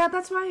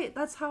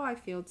 That's how I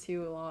feel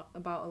too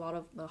about a lot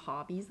of the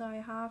hobbies that I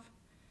have.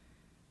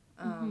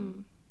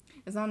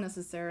 It's not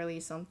necessarily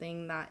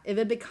something that if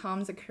it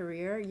becomes a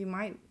career, you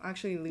might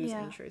actually lose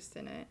interest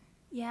in it.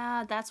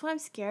 Yeah, that's what I'm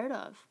scared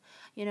of.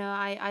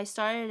 I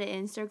started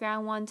an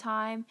Instagram one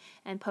time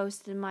and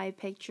posted my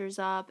pictures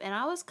up, and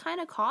I was kind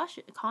of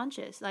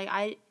conscious.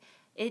 Like,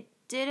 it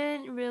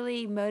didn't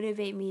really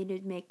motivate me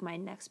to make my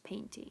next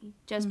painting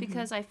just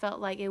because I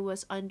felt like it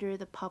was under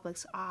the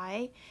public's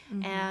eye,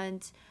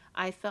 and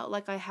I felt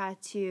like I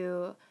had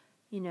to,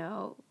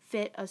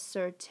 fit a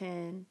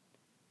certain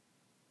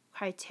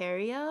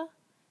criteria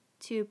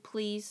to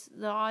please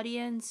the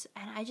audience,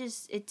 and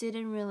it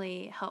didn't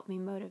really help me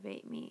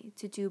motivate me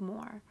to do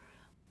more.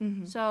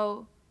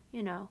 So,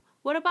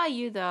 what about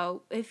you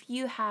though? If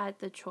you had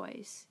the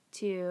choice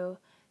to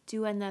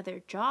do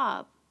another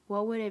job,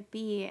 what would it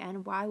be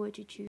and why would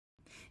you choose?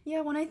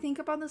 Yeah, when I think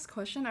about this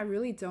question, I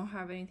really don't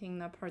have anything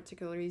that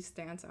particularly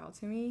stands out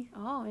to me.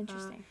 Oh,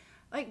 interesting.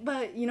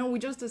 But we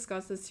just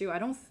discussed this too. I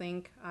don't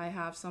think I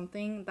have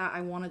something that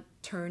I want to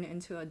turn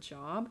into a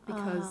job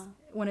because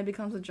when it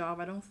becomes a job,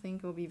 I don't think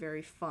it'll be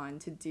very fun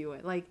to do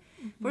it. Like,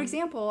 for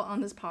example,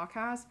 on this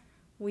podcast,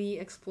 we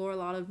explore a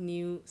lot of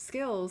new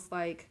skills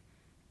like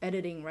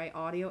editing, right?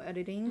 Audio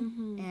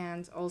editing,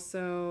 and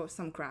also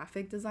some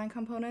graphic design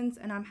components.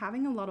 And I'm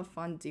having a lot of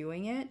fun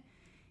doing it.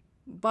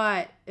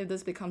 But if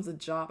this becomes a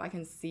job, I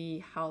can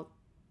see how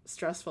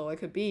stressful it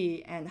could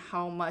be and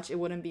how much it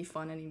wouldn't be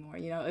fun anymore.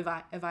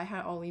 If I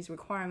had all these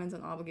requirements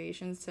and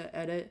obligations to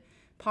edit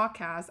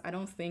podcasts, I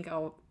don't think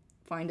I'll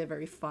find it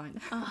very fun.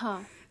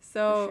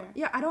 So sure.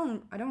 yeah, I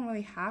don't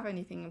really have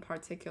anything in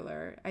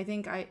particular. I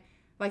think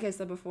like I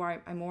said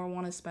before, I more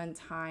want to spend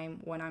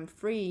time when I'm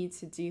free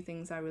to do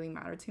things that really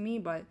matter to me,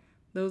 but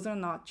those are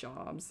not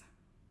jobs.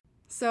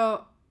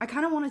 So I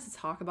kind of wanted to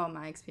talk about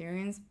my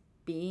experience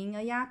being a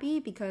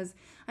yappy because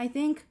I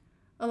think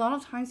a lot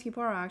of times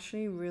people are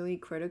actually really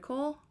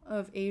critical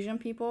of Asian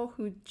people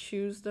who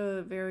choose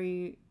the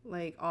very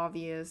like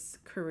obvious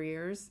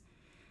careers,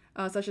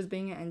 such as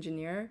being an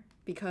engineer,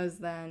 because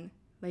then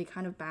they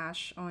kind of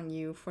bash on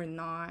you for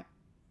not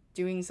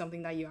doing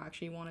something that you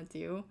actually want to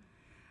do.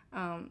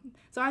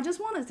 So I just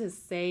wanted to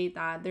say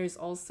that there's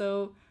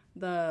also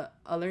the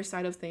other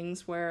side of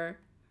things where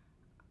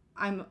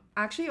I'm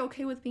actually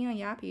okay with being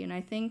a yappy, and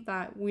I think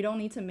that we don't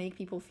need to make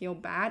people feel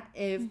bad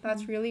if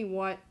that's really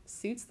what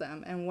suits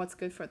them and what's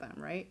good for them,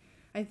 right?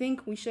 I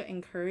think we should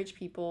encourage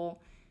people,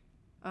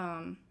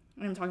 and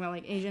I'm talking about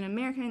like Asian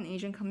American and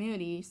Asian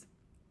communities,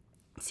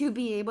 to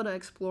be able to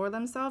explore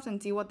themselves and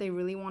do what they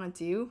really want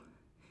to do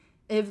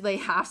if they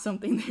have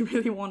something they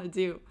really want to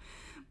do.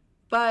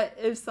 But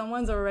if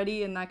someone's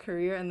already in that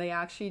career and they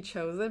actually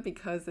chose it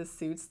because it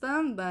suits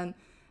them, then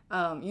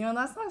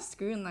that's not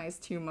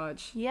scrutinized too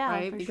much,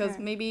 right? Because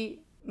sure.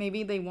 maybe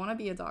they want to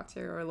be a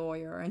doctor or a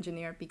lawyer or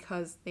engineer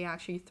because they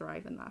actually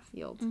thrive in that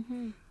field.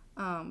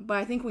 But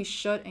I think we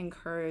should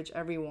encourage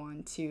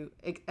everyone to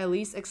at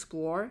least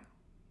explore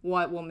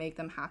what will make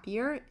them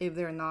happier if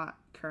they're not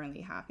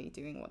currently happy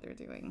doing what they're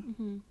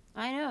doing.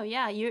 I know,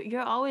 yeah.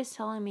 You're always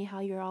telling me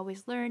how you're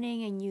always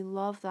learning and you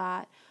love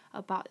that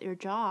about your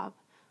job.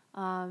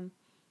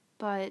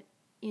 But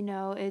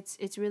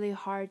it's really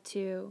hard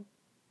to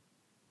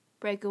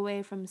break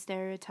away from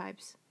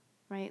stereotypes,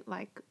 right?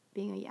 Like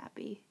being a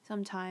yappy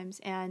sometimes,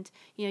 and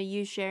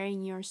you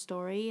sharing your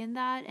story in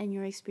that and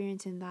your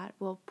experience in that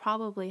will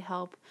probably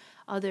help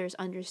others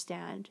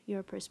understand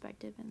your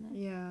perspective in that.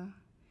 Yeah,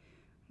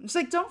 it's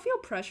like, don't feel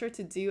pressure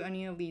to do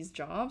any of these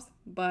jobs,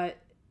 but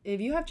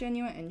if you have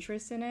genuine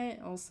interest in it,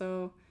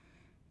 also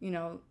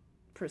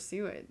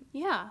pursue it.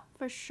 Yeah,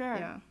 for sure.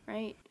 Yeah,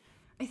 right.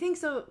 I think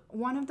so.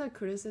 One of the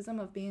criticism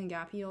of being a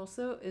yappy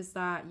also is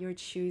that you're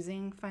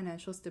choosing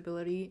financial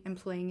stability and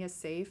playing it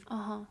safe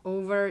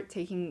over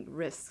taking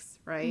risks,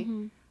 right?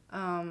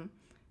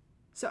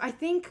 So I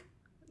think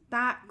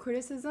that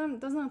criticism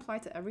doesn't apply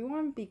to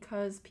everyone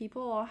because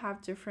people all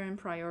have different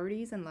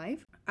priorities in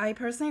life. I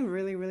personally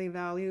really, really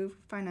value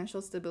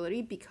financial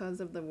stability because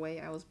of the way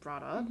I was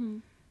brought up.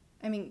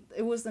 I mean,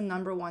 it was the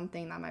number one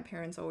thing that my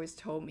parents always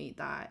told me,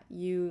 that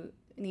you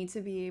need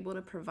to be able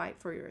to provide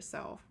for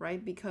yourself,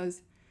 right?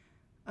 Because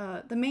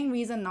the main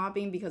reason not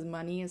being because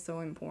money is so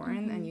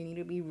important and you need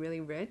to be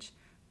really rich,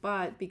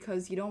 but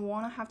because you don't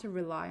want to have to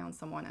rely on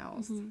someone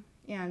else.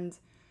 And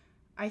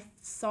I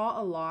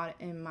saw a lot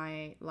in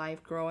my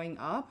life growing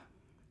up,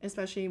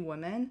 especially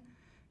women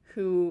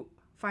who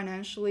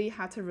financially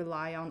had to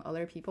rely on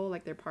other people,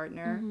 like their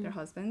partner, their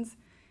husbands.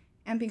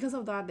 And because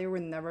of that, they were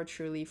never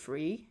truly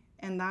free.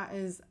 And that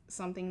is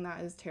something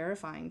that is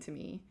terrifying to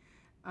me.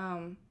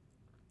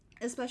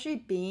 Especially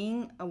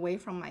being away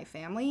from my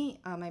family.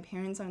 My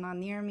parents are not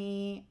near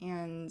me.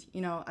 And,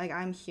 you know, like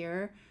I'm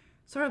here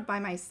sort of by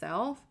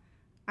myself.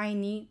 I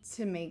need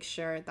to make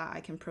sure that I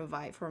can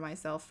provide for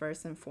myself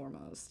first and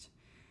foremost.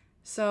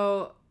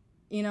 So,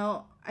 you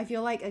know, I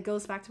feel like it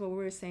goes back to what we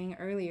were saying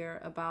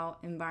earlier about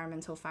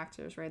environmental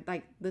factors, right?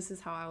 Like, this is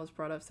how I was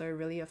brought up, so it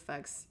really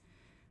affects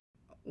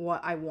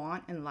what I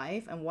want in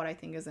life and what I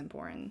think is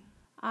important.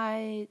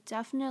 I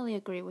definitely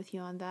agree with you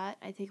on that.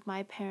 I think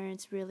my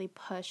parents really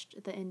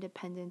pushed the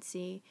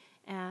independency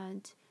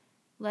and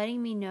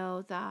letting me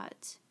know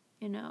that,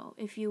 you know,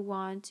 if you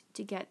want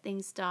to get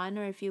things done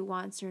or if you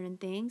want certain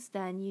things,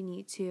 then you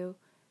need to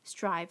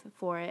strive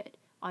for it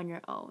on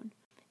your own.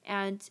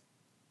 And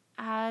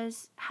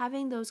as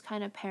having those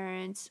kind of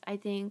parents, I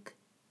think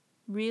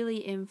really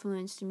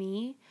influenced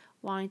me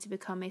wanting to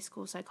become a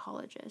school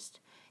psychologist.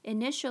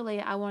 Initially,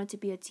 I wanted to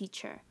be a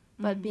teacher,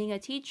 but being a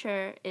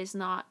teacher is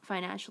not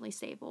financially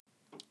stable,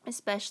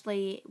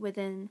 especially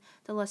within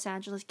the Los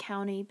Angeles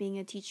County. Being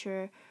a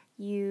teacher,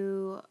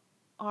 you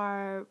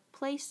are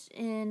placed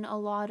in a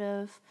lot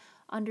of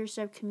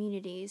underserved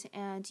communities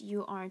and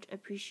you aren't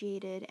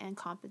appreciated and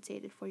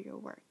compensated for your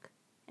work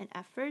and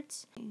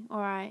efforts.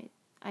 Or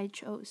I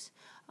chose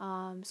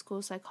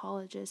school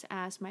psychologist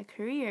as my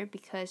career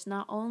because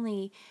not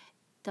only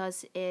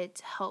does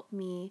it help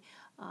me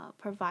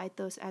provide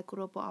those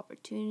equitable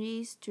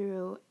opportunities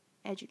through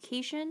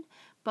education,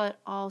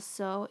 but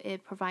also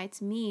it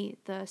provides me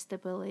the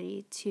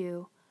stability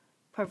to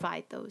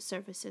provide those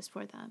services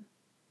for them.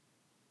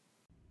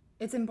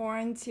 It's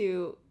important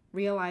to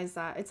realize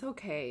that it's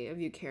okay if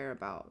you care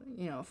about,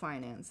 you know,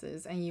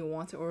 finances and you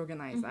want to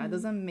organize that. It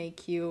doesn't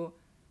make you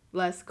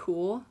less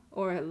cool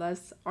or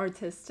less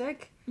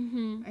artistic.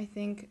 I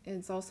think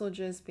it's also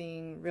just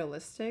being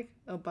realistic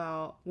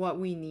about what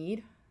we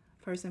need,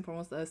 first and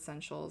foremost, the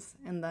essentials.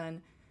 And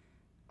then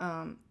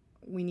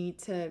we need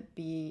to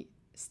be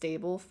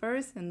stable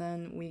first, and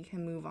then we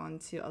can move on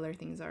to other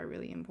things that are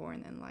really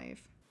important in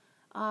life.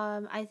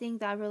 I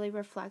think that really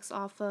reflects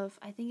off of,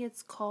 I think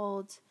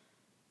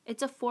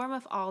it's a form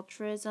of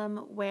altruism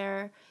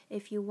where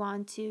if you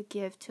want to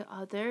give to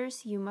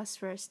others, you must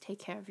first take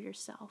care of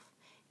yourself.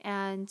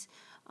 And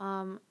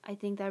I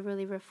think that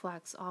really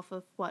reflects off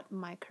of what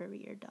my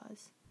career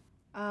does.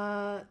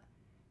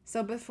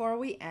 So before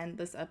we end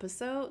this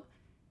episode,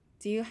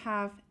 do you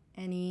have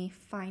any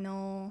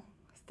final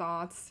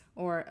thoughts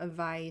or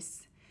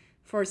advice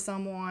for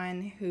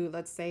someone who,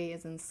 let's say,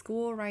 is in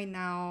school right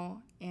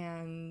now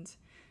and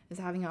is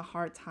having a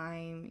hard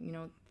time, you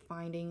know,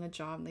 finding a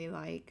job they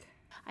like?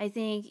 I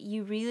think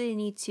you really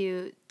need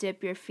to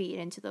dip your feet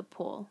into the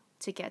pool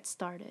to get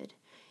started.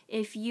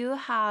 If you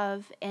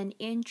have an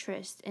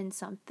interest in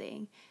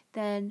something,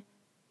 then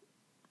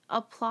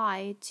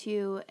apply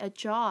to a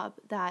job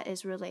that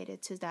is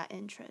related to that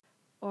interest.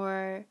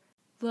 Or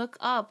look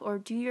up or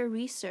do your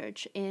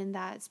research in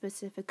that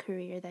specific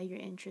career that you're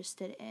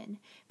interested in.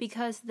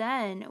 Because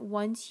then,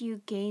 once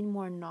you gain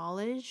more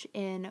knowledge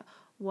in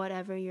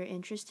whatever you're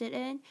interested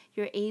in,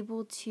 you're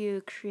able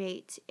to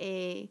create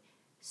a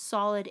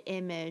solid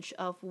image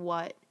of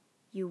what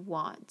you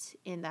want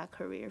in that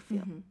career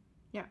field.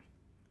 Yeah,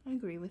 I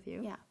agree with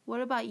you. Yeah.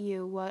 What about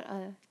you? What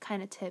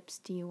kind of tips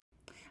do you?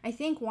 I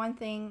think one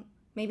thing,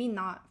 maybe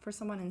not for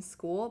someone in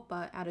school,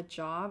 but at a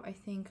job, I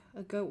think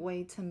a good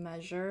way to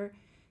measure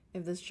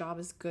if this job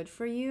is good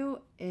for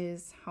you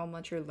is how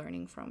much you're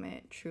learning from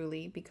it,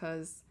 truly,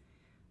 because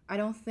I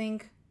don't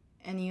think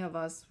any of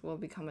us will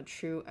become a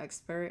true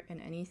expert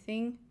in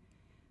anything.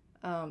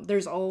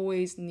 There's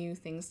always new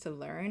things to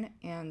learn,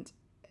 and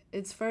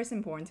it's first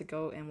important to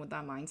go in with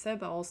that mindset.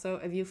 But also,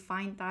 if you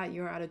find that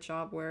you're at a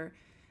job where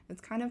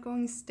it's kind of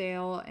going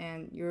stale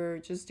and you're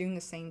just doing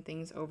the same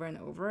things over and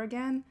over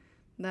again,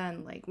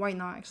 then like why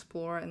not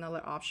explore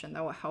another option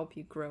that will help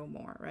you grow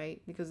more,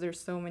 right? Because there's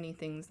so many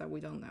things that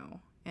we don't know,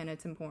 and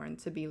it's important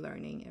to be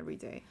learning every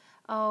day.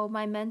 Oh,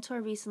 my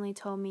mentor recently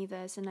told me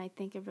this, and I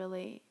think it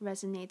really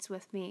resonates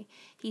with me.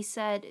 He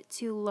said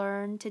to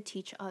learn to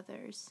teach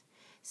others.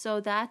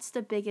 So that's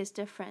the biggest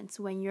difference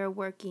when you're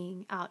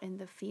working out in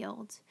the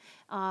field.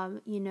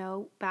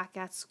 Back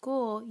at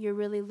school, you're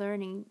really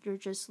learning, you're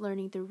just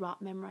learning through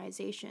rote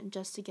memorization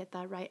just to get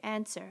that right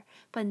answer.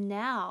 But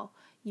now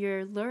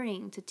you're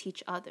learning to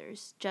teach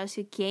others just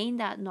to gain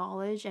that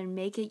knowledge and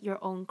make it your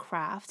own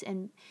craft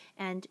and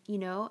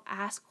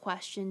ask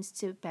questions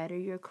to better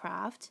your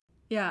craft.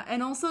 Yeah,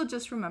 and also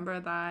just remember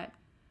that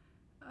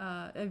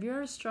If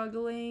you're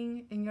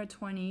struggling in your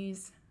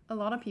 20s, a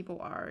lot of people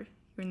are.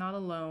 You're not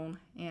alone,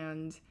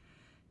 and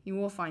you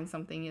will find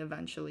something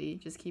eventually.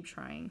 Just keep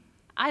trying.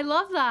 I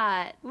love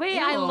that. Wait,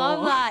 Ew. I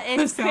love that.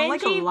 It's Sound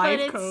like a cringy, life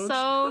but it's coach.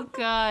 so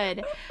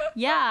good.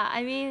 Yeah,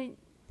 I mean,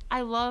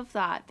 I love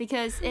that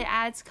because it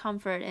adds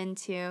comfort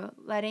into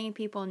letting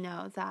people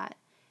know that,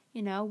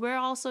 you know, we're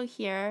also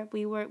here.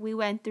 We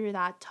went through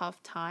that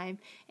tough time,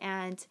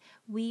 and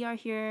we are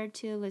here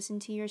to listen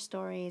to your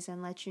stories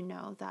and let you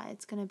know that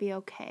it's going to be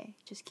okay.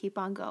 Just keep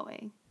on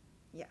going.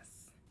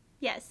 Yes.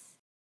 Yes.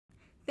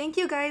 Thank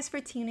you guys for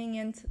tuning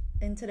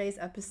in today's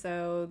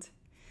episode.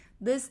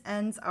 This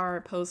ends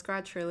our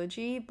postgrad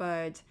trilogy,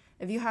 but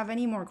if you have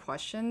any more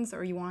questions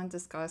or you want to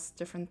discuss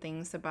different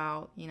things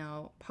about, you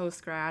know,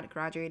 postgrad,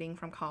 graduating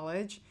from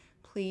college,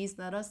 please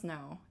let us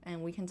know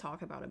and we can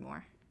talk about it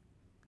more.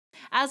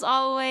 As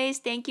always,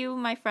 thank you,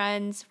 my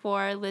friends,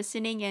 for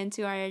listening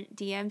into our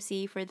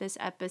DMC for this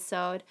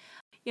episode.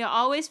 You know,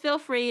 always feel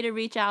free to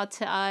reach out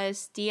to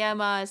us,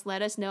 DM us,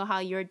 let us know how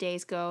your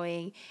day's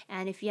going.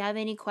 And if you have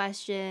any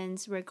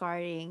questions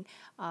regarding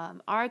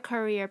our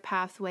career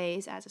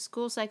pathways as a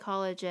school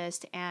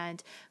psychologist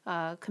and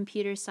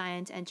computer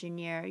science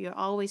engineer, you're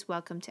always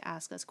welcome to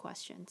ask us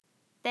questions.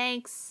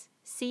 Thanks.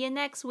 See you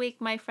next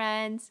week, my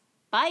friends.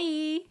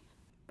 Bye.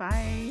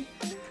 Bye.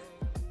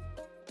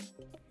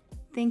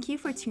 Thank you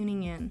for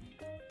tuning in.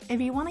 If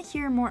you want to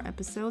hear more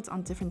episodes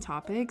on different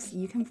topics,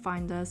 you can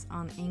find us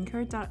on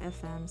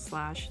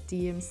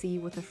anchor.fm/DMC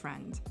with a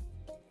friend.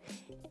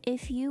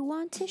 If you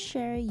want to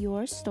share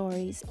your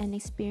stories and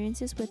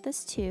experiences with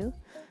us too,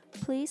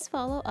 please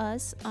follow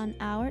us on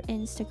our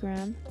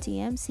Instagram,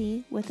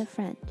 DMC with a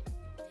friend.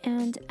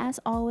 And as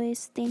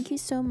always, thank you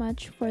so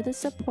much for the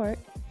support,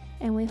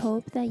 and we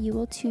hope that you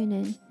will tune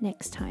in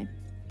next time.